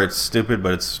this, where it's stupid,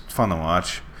 but it's fun to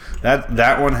watch.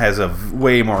 That one has a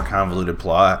way more convoluted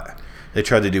plot. They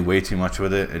tried to do way too much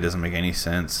with it. It doesn't make any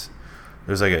sense.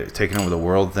 There's like a taking over the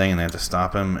world thing, and they have to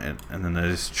stop him, and then they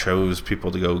just chose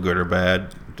people to go good or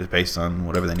bad just based on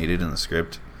whatever they needed in the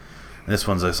script. And this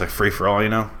one's just like free for all, you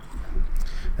know.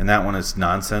 And that one is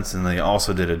nonsense. And they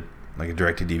also did a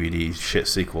direct-to-DVD shit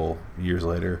sequel years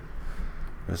later.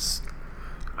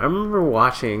 I remember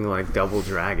watching like Double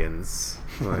Dragons.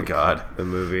 Oh my god, the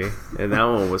movie, and that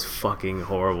one was fucking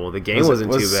horrible. The game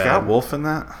wasn't too bad. Was Scott Wolf in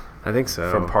that? I think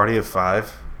so. From Party of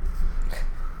Five.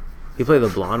 He played the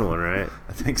blonde one, right?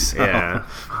 I think so. Yeah.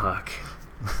 Fuck.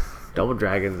 Double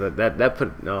Dragons. That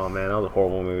put. Oh man, that was a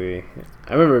horrible movie.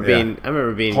 I remember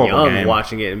being horrible young game.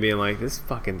 watching it and being like, this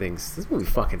movie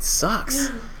fucking sucks.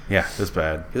 Yeah, it's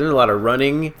bad. Because there's a lot of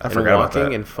running and forgot about walking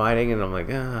that. and fighting, and I'm like,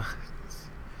 ah.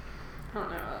 I don't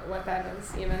know what that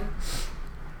is even.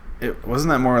 It wasn't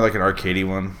that more like an arcadey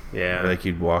one. Yeah. Where, like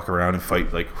you'd walk around and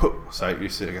fight like side. You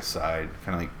sit like a side,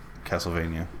 kind of like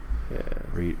Castlevania. Yeah.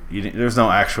 Where you didn't, there's no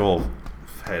actual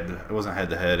head. It wasn't head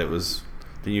to head. It was.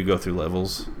 Then you go through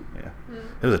levels. Yeah.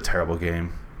 It was a terrible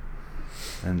game.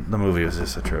 And the movie was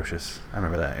just atrocious. I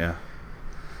remember that, yeah.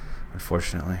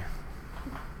 Unfortunately.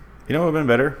 You know what would have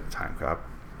been better? Time Cop.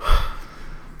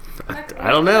 I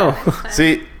don't know.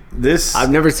 See, this... I've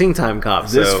never seen Time Cop,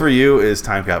 This so. for you is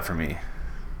Time Cop for me.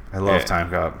 I love Yeah. Time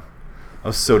Cop. I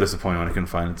was so disappointed when I couldn't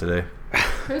find it today.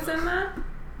 Who's in that?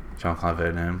 Jean-Claude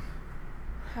Van Damme.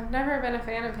 I've never been a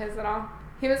fan of his at all.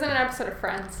 He was in an episode of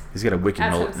Friends. He's got a wicked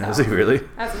As mullet. himself. Is he really?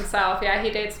 As himself, yeah.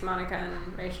 He dates Monica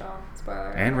and Rachel.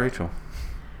 Spoiler. And Rachel.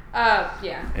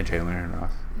 Yeah. And Chandler and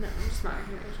Ross. No, just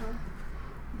Monica and Rachel.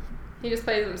 He just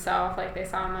plays himself, like they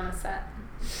saw him on a set.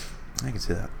 I can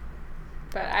see that.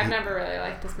 But I've never really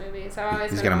liked his movies. I've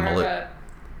always He's been got a more mullet.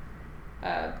 of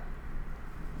a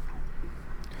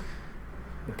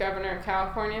Governor of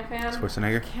California fan.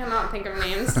 Schwarzenegger? Cannot think of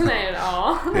names tonight at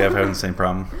all. Yeah, I've had the same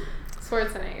problem.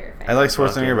 Schwarzenegger fan. I like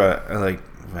Schwarzenegger, but I like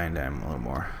Van Damme a little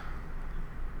more.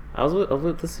 I was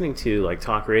listening to like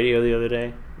talk radio the other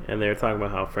day, and they were talking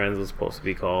about how Friends was supposed to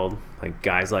be called like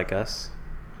Guys Like Us.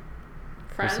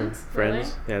 Friends? Really? Really?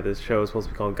 Yeah, this show was supposed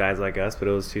to be called Guys Like Us, but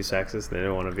it was too sexist. They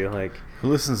didn't want to be like. Who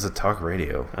listens to talk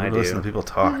radio? I Who do. listens to people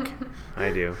talk?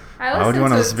 I do. I Why would you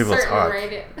wanna listen to people certain talk?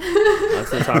 Radio. I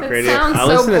listen to talk It radio. sounds I so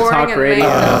listen to boring talk and radio.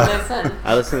 they don't listen.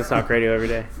 I listen to talk radio every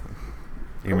day.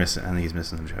 You're missing. I think he's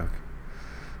missing a joke.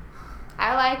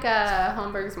 I like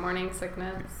Holmberg's Morning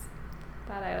Sickness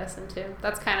that I listen to.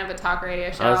 That's kind of a talk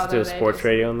radio show. I listen to although a they sports just-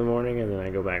 radio in the morning, and then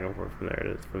I go back and forth from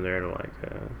there to like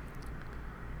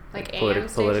AM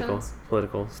stations.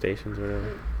 political stations or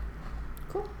whatever.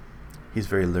 Cool. He's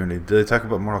very learned. Did they talk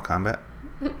about Mortal Kombat?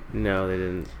 No, they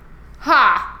didn't.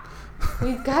 Ha!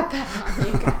 We got that on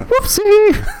you guys.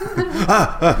 Whoopsie!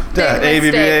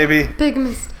 Big ABB. mistake. Big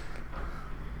mistake.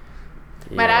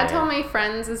 My dad Yeah. told me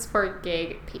Friends is for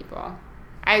gay people.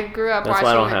 I grew up That's watching.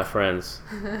 why I don't it. have friends.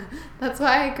 That's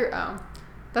why I grew. Oh,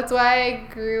 that's why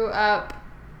I grew up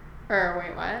Or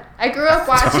wait, what? I grew up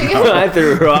watching it. I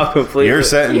threw her off completely. Your You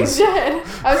sentence. did.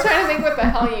 I was trying to think what the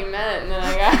hell you meant, and then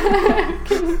I got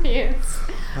confused.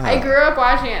 I grew up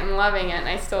watching it and loving it, and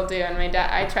I still do. And my dad,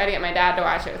 I tried to get my dad to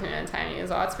watch it with me one time. And he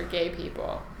was, "Oh, it's for gay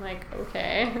people." I'm like,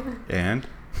 okay. And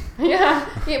Yeah.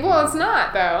 Well, it's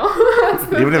not though. That's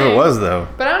the even if thing. it was though,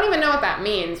 But I don't even know what that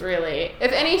means, really.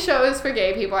 If any show is for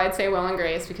gay people, I'd say Will and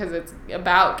Grace because it's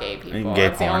about gay people. Gay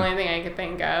That's porn. the only thing I could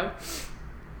think of.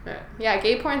 But, yeah,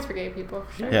 gay porn's for gay people.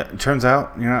 For sure. yeah. It turns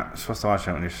out you're not supposed to watch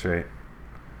that when you're straight.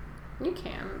 You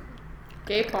can.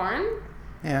 Gay porn?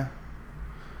 Yeah.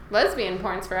 Lesbian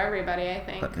porn's for everybody, I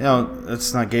think. But,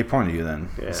 it's not gay porn to you then.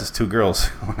 Yeah. It's just two girls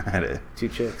going at it. 2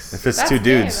 chicks. If it's That's two gay,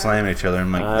 dudes though. slamming each other,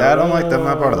 I'm like, I I don't like that. I'm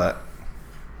not part of know. that.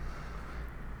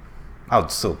 I'll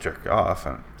still jerk off.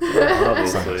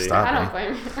 Obviously. Stop. I me. don't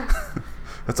blame you.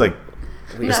 It's like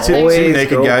We No. two always naked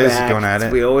go guys back- going at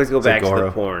it. We always go It's like back to the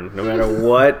Goro. porn, no matter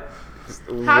what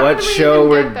How what did we show even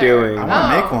we're get there? doing. I I,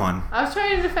 wanna make one. I was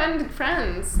trying to defend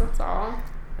Friends, that's all.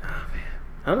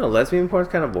 don't know. Lesbian porn's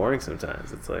kind of boring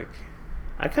sometimes. It's like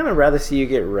I kind of rather see you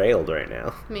get railed right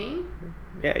now. Me?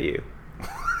 Yeah, you.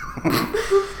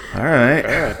 all right.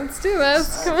 Let's do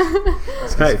this. Come on.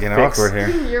 It's getting awkward here.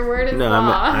 Your word is No,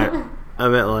 law. I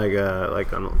meant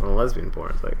like on a lesbian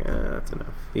porn. It's like that's enough.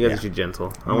 You guys Yeah. are too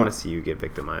gentle. I want to see you get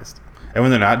victimized. And when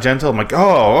they're not gentle, I'm like,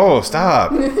 oh,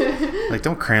 stop. Like,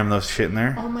 don't cram those shit in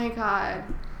there. Oh my god.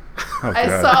 Oh, I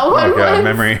God. saw one Oh, God, once.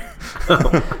 memory.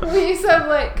 Well, you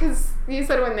said because you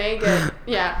said when they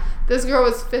get this girl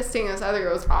was fisting this other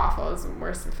girl was awful. It was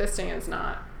worse than fisting is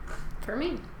not for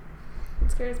me.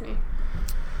 It scares me.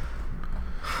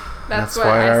 That's what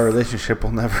why I our relationship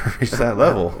will never reach that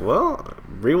level. Well,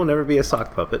 Bree will never be a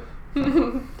sock puppet.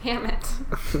 Damn it.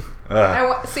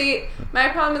 See, my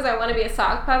problem is I want to be a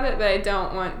sock puppet, but I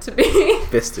don't want to be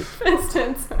Fisted.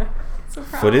 fisted. So it's a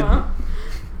Footed? problem.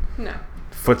 No,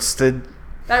 Footsted.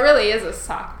 that really is a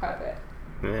sock puppet.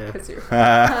 Yeah. Because you're.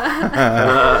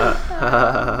 Uh,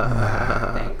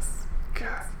 Thanks.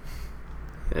 Glad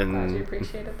you And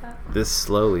appreciated that. this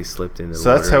slowly slipped into the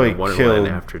So that's how he Wonderland killed-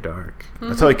 After Dark.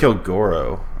 That's how he killed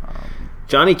Goro.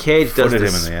 Johnny Cage does Footed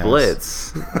the him in the ass.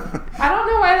 splits. I don't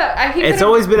know why that. It's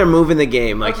always been a move in the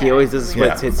game. Like he Okay. always does the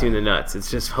splits, Yeah. hits you in the nuts. It's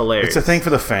just hilarious. It's a thing for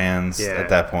the fans Yeah. at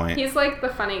that point. He's like the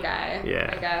funny guy. Yeah.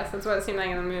 I guess that's what it seemed like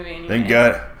in the movie. Anyway. Thank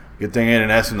God. Good thing I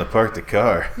didn't ask him to park the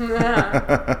car.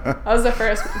 That was the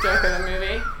first joke of the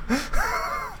movie.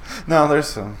 No, there's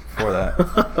some for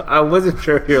that. I wasn't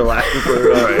sure if you're laughing for it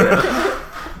right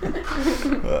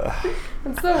now.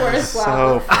 It's the worst So,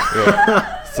 laugh.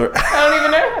 yeah. I don't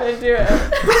even know how to do it.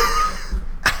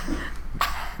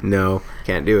 No,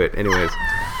 can't do it. Anyways,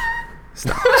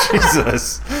 stop.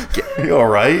 Jesus. You all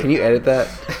right? Can you edit that?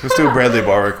 Let's do a Bradley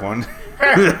Barwick one.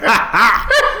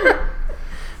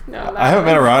 No, that I haven't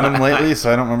been was around him lately,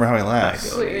 so I don't remember how he laughs. a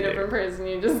completely different person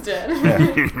you just did.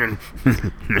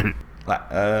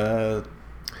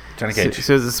 Johnny So, Cage.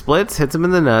 so the splits hits him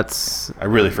in the nuts, I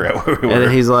really forgot where we were. and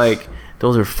then he's like,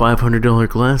 "Those are $500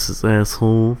 glasses,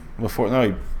 asshole." Before,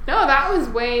 No, that was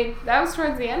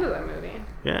towards the end of the movie.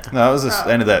 Yeah. that was the Oh.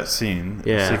 end of that scene,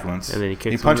 Yeah, sequence. and then he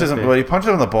kicks him punches in him, the but he punches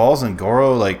him in the balls, and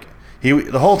Goro, like,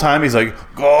 the whole time he's like,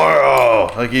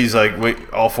 Goro! Like, he's like,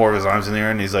 all four of his arms in the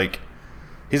air, and he's like,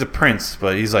 he's a prince,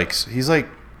 but he's like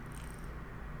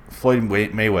Floyd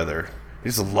Mayweather. He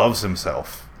just loves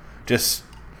himself. Just,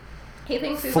 He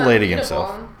thinks he's Filleting unbeatable.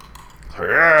 himself.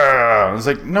 yeah! It's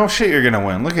like, no shit, you're gonna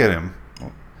win. Look at him.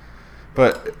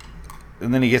 But,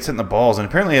 and then he gets it in the balls, and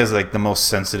apparently he has, like, the most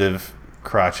sensitive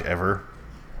crotch ever.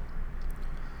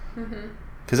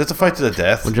 Because it's a fight to the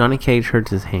death. Well, Johnny Cage hurts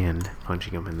his hand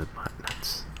punching him in the butt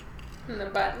nuts. In the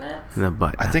butt nuts. In the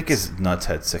butt. I think nuts. his nuts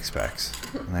had six packs.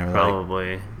 And they were like,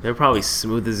 Probably. They're probably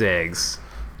smooth as eggs.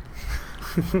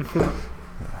 gross. I'm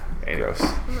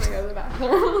gonna go to the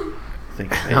bathroom. I think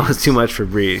That was too much for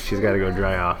Bree. She's got to go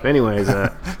dry off. Anyways,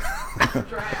 Dry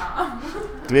off.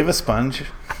 Do we have a sponge?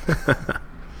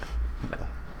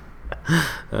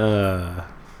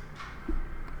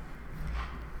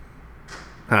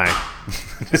 hi.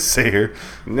 Just say here.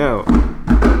 No.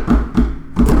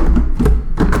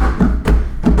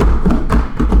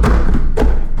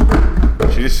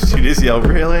 She just yelled,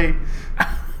 really?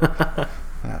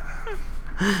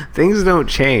 Things don't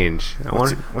change.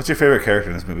 What's your favorite character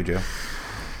in this movie, Joe?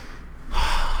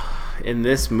 In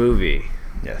this movie.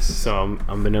 Yes. So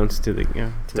unbeknownst to the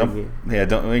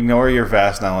Don't ignore your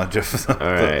vast knowledge of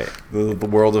right. the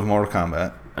world of Mortal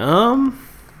Kombat. I'm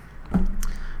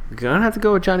gonna have to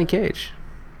go with Johnny Cage.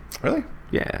 Really?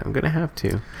 Yeah, I'm gonna have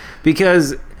to,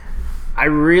 because I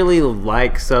really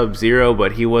like Sub-Zero,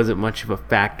 but he wasn't much of a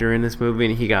factor in this movie,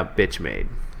 and he got bitch made.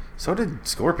 So did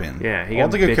Scorpion. Yeah, he all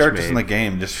got the good bitch characters in made. the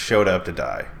game just showed up to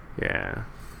die. Yeah.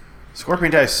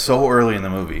 Scorpion dies so early in the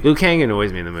movie. Liu Kang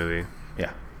annoys me in the movie Yeah.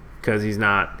 because he's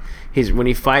not. When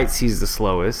he fights, he's the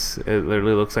slowest. It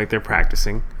literally looks like they're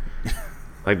practicing,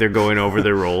 like they're going over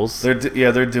their roles. They're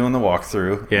doing the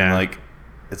walkthrough. Yeah. And like,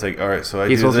 it's like, all right, so I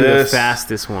He's do supposed to be the this.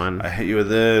 fastest one. I hit you with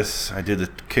this. I do the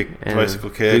And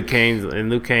bicycle kick.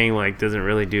 Liu Kang like doesn't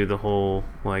really do the whole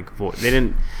like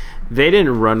they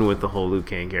didn't run with the whole Liu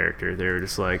Kang character. They were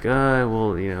just like,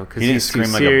 well, you know, because He didn't he's scream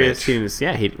too like a serious.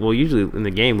 bitch. He didn't, usually in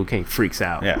the game, Liu Kang freaks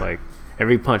out. Yeah. Like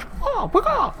every punch,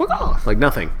 like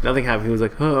nothing happens. He was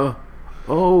like,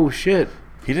 oh shit.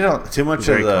 He did too much of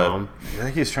Very the. calm. I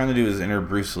think he was trying to do his inner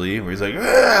Bruce Lee, where he's like,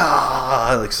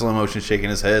 "Ah!" like slow motion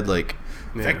shaking his head, like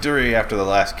Yeah. victory after the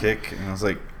last kick. And I was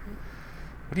like,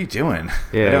 "What are you doing?"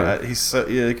 Yeah. he's so.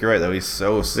 Yeah, like you're right though. He's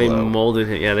so They slow. molded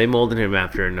him. Yeah, they molded him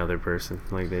after another person.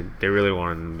 Like they really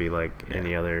wanted him to be like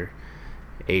any other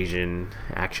Asian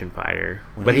action fighter.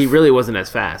 When But he he f- really wasn't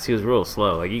as fast. He was real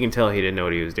slow. Like you can tell he didn't know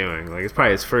what he was doing. Like it's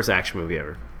probably his first action movie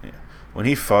ever. Yeah. When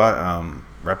he fought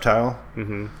Reptile,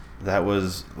 Mm-hmm. that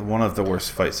was one of the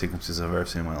worst fight sequences I've ever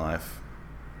seen in my life.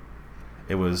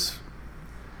 It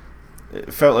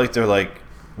felt like they're like,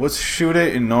 let's shoot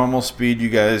it in normal speed, you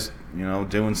guys,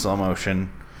 doing slow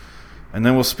motion, and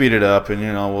then we'll speed it up, and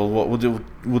we'll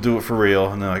do it for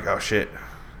real. And they're like, oh shit,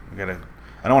 I don't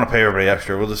want to pay everybody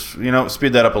extra. We'll just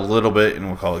speed that up a little bit, and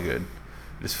we'll call it good.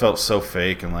 It just felt so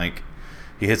fake, and like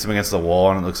he hits him against the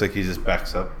wall, and it looks like he just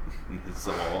backs up and hits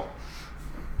the wall.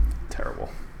 Terrible.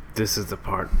 This is the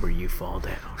part where you fall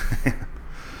down.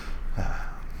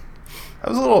 I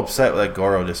was a little upset that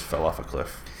Goro just fell off a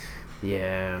cliff.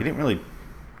 Yeah. He didn't really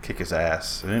kick his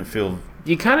ass. I didn't feel.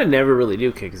 You kind of never really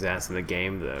do kick his ass in the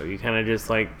game, though. You kind of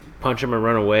just like punch him and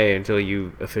run away until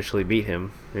you officially beat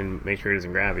him and make sure he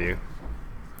doesn't grab you.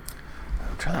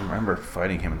 I'm trying to remember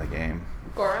fighting him in the game.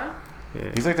 Goro? Yeah.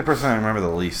 He's like the person I remember the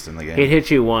least in the game. He'd hit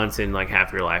you once and like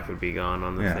half your life would be gone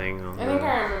on the Yeah. thing. I think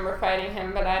I remember fighting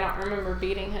him, but I don't remember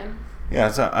beating him.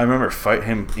 Yeah, I remember fight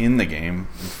him in the game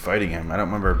and fighting him. I don't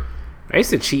remember. I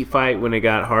used to cheat fight when it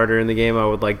got harder in the game. I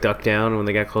would like duck down when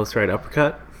they got closer. I'd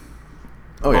uppercut.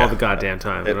 Oh yeah, All the goddamn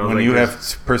time. And I was When like, you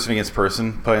this- have person against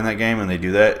person playing that game and they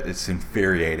do that, it's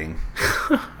infuriating.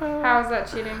 How is that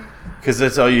cheating? Because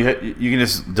that's all you can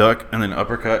just duck and then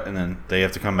uppercut, and then they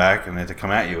have to come back and they have to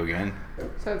come at you again,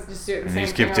 So it's just do it the and same you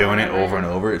just keep thing doing it and over and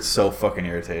over. It's so fucking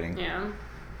irritating. Yeah.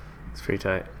 It's pretty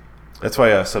tight. That's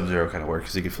why Sub-Zero kind of works,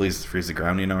 because he can freeze the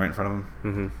ground, right in front of him.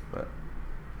 Mm-hmm. But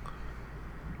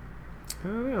I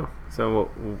don't know.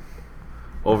 So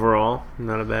overall,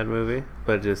 not a bad movie,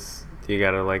 but just you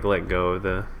gotta like let go of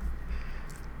the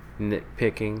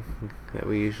nitpicking that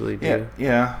we usually do.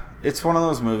 yeah. It's one of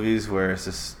those movies where it's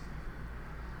just,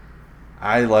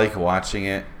 I like watching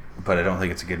it, but I don't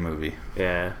think it's a good movie.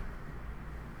 Yeah.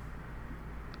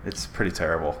 It's pretty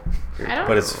terrible, I don't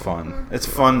but it's fun. It's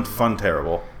fun,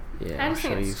 terrible. Yeah. I I'll just show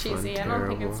think you it's fun, cheesy. I don't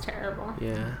think it's terrible. terrible.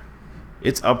 Yeah.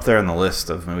 It's up there on the list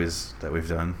of movies that we've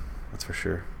done. That's for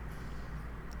sure.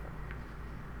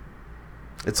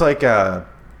 It's like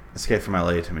Escape from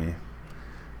LA to me,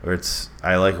 where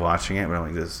I like watching it, but I'm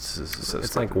like, this is so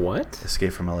It's stupid. like what?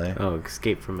 Escape from LA. Oh,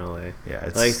 Escape from LA. Yeah,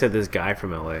 it's Like you said, this guy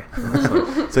from LA.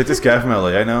 it's like this guy from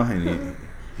LA. I know, and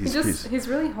He's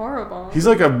really horrible. he's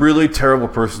like a really terrible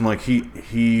person. Like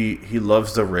he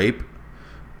loves to rape,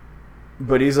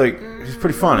 but he's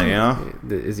pretty funny, you know?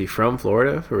 Is he from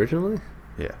Florida originally?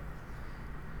 Yeah.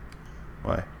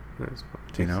 Why?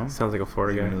 Do you know? Sounds like a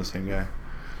Florida You guy. know the same guy.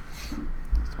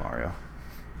 It's Mario.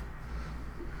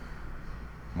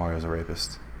 Mario's a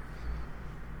rapist.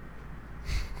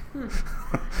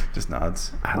 Just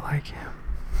nods. I like him.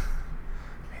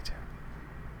 Me too.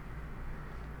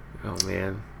 Oh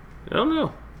man, I don't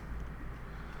know.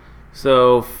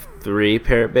 So 3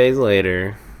 Parrot Bays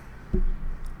later,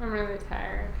 I'm really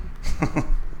tired.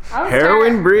 I was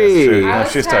Heroin tired. Bree. That's true. I No,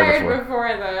 was she was tired tired before.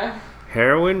 before the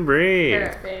Heroin Bree.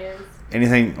 Parrot Bays.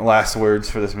 Anything last words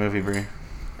for this movie, Brie?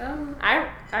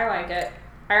 I like it.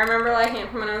 I remember liking it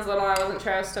from when I was little. I wasn't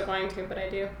sure I was still going to, but I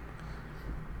do.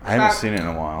 I haven't seen it in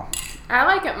a while. I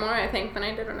like it more, I think, than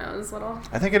I did when I was little.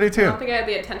 I think I do I too. don't think I had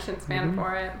the attention span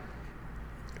for it.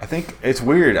 I think it's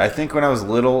weird. I think when I was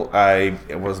little, I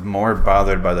was more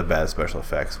bothered by the bad special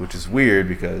effects, which is weird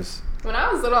because When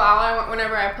I was little,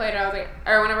 whenever I played it, I was like,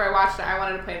 or whenever I watched it, I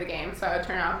wanted to play the game, so I would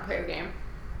turn it off and play the game.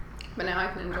 But now I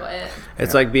can enjoy it.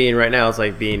 It's like being right now. It's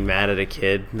like being mad at a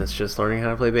kid that's just learning how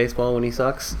to play baseball when he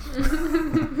sucks.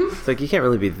 It's like you can't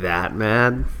really be that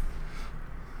mad,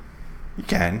 you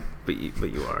can. but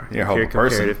you are. You're a If horrible a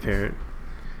comparative person. parent.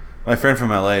 My friend from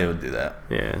LA would do that.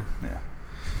 Yeah. Yeah.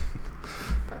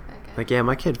 Perfect. Like, yeah,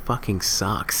 my kid fucking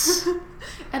sucks.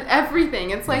 At everything.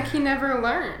 It's like he never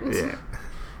learned. Yeah.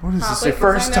 What is this, Probably your 'cause I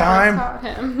first never time? taught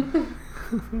him.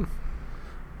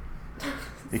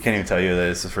 You can't even tell you that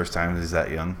it's the first time he's that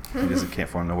young. He can't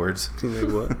form the words. Like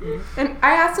what? And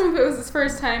I asked him if it was his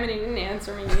first time, and he didn't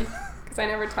answer me because I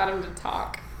never taught him to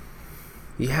talk.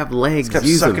 You have legs. He's kept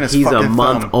Use them. sucking his He's a fucking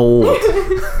month thumb. old.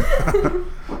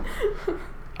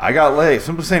 I got legs.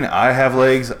 Simply saying I have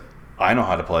legs. I know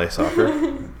how to play soccer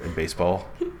and baseball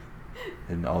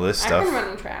and all this I stuff. can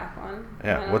run a triathlon.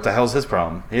 Yeah. What the hell's his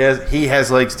problem? He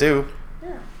has legs too.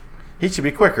 Yeah. He should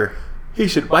be quicker. He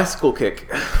should bicycle kick.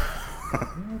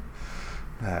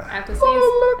 I have to sneeze.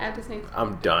 I have to sneeze.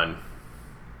 I'm done.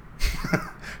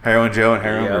 Heroin Joe and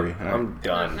Heroin Bree. Yep, All right. I'm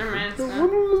done. Never mind. It's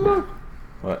not.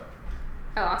 What?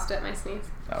 I lost it. My sneeze.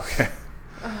 Okay.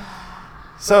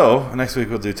 So next week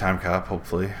we'll do Time Cop.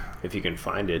 Hopefully. If you can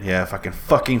find it. Yeah, if I can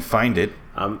fucking find it.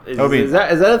 Is Obi-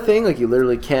 that a thing? Like, you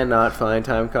literally cannot find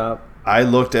Time Cop? I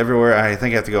looked everywhere. I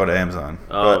think I have to go to Amazon.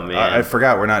 Oh, But man. I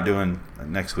forgot we're not doing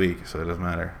next week, so it doesn't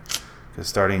matter. Because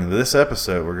starting this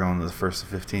episode, we're going to the 1st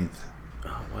to 15th.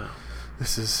 Oh, wow.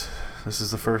 This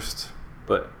is the first.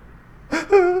 But,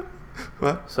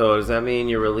 What? so does that mean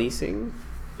you're releasing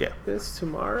Yeah. this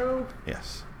tomorrow?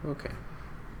 Yes. Okay.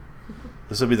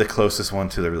 This will be the closest one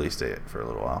to the release date for a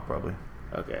little while, probably.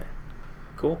 Okay.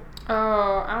 Cool.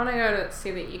 Oh, I want to go to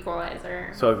see The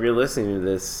Equalizer. So if you're listening to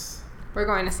this, We're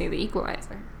going to see The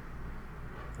Equalizer.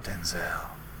 Denzel.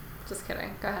 Just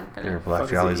kidding. Go ahead. Your Finish. Black fuck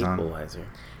is Jolly's the on. Equalizer?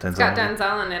 Denzel. It's got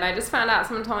Denzel in it. I just found out.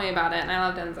 Someone told me about it, and I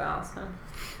love Denzel. So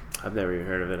I've never even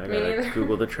heard of it. I Me gotta neither.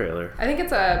 Google the trailer. I think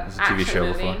it's a It's a TV action show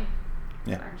movie. before.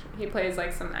 Yeah. Action. He plays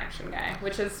like some action guy,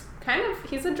 which is kind of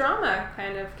he's a drama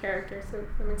kind of character. So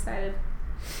I'm excited.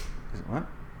 What?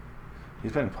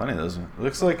 He's been in plenty of those. It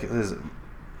looks like there's.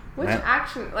 Which Man-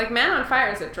 action? Like Man on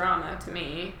Fire is a drama to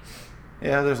me.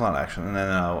 Yeah, there's a lot of action. And then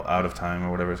Out of Time or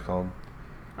whatever it's called.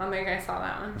 I don't think I saw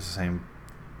that one. It's the same.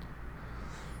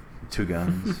 Two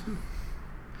guns.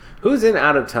 Who's in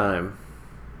Out of Time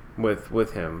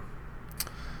with him?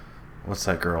 What's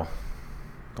that girl?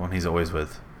 The one he's always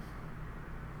with.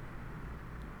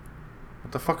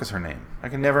 What the fuck is her name? I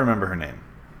can never remember her name.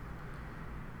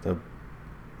 The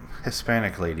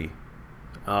Hispanic lady.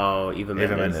 Oh, Eva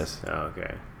Mendes. Mendes. Oh,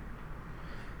 okay.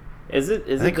 Is it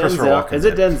I think Christopher Denzel? Walken's Is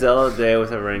it in it. Denzel they always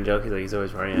have a running joke? He's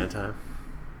always running out of time.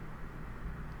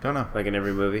 Don't know. Like in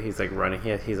every movie, he's like running.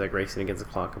 He's like racing against the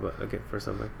clock for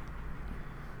something.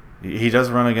 He does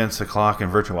run against the clock in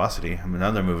Virtuosity.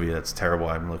 Another movie that's terrible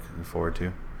I'm looking forward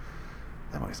to.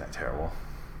 That movie's not terrible.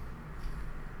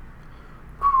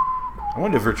 I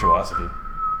want to do Virtuosity.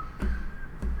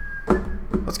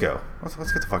 Let's go. Let's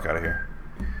get the fuck out of here.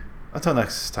 Until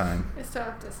next time. I still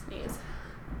have to sneeze.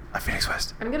 Phoenix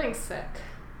West. I'm getting sick.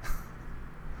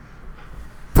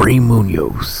 Bree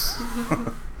Munoz,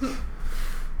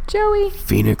 Joey.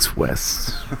 Phoenix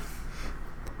West,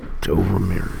 Joe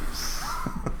Ramirez.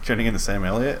 Turning into Sam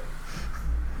Elliott.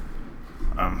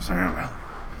 I'm Sam Elliott.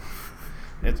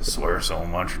 You have to swear so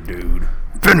much, dude.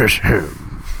 Finish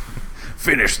him.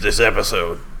 Finish this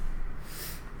episode.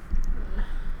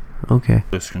 Okay.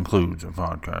 This concludes a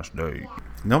podcast day.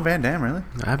 No Van Damme, really?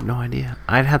 I have no idea.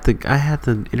 I had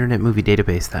the Internet Movie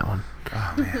Database, that one.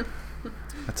 Oh man,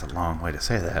 that's a long way to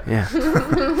say that. Yeah.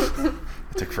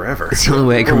 It took forever. It's the only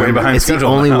way I can We're way remember. behind It's the schedule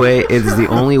only now. way. It's the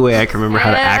only way I can remember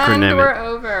how to And acronym we're it.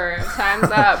 over.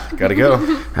 Time's up. Gotta go. All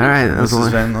right. That This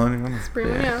was has one. been loitering.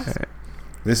 Munoz.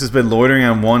 This has been loitering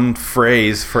on one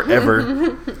phrase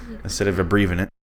forever instead of abbreviating it.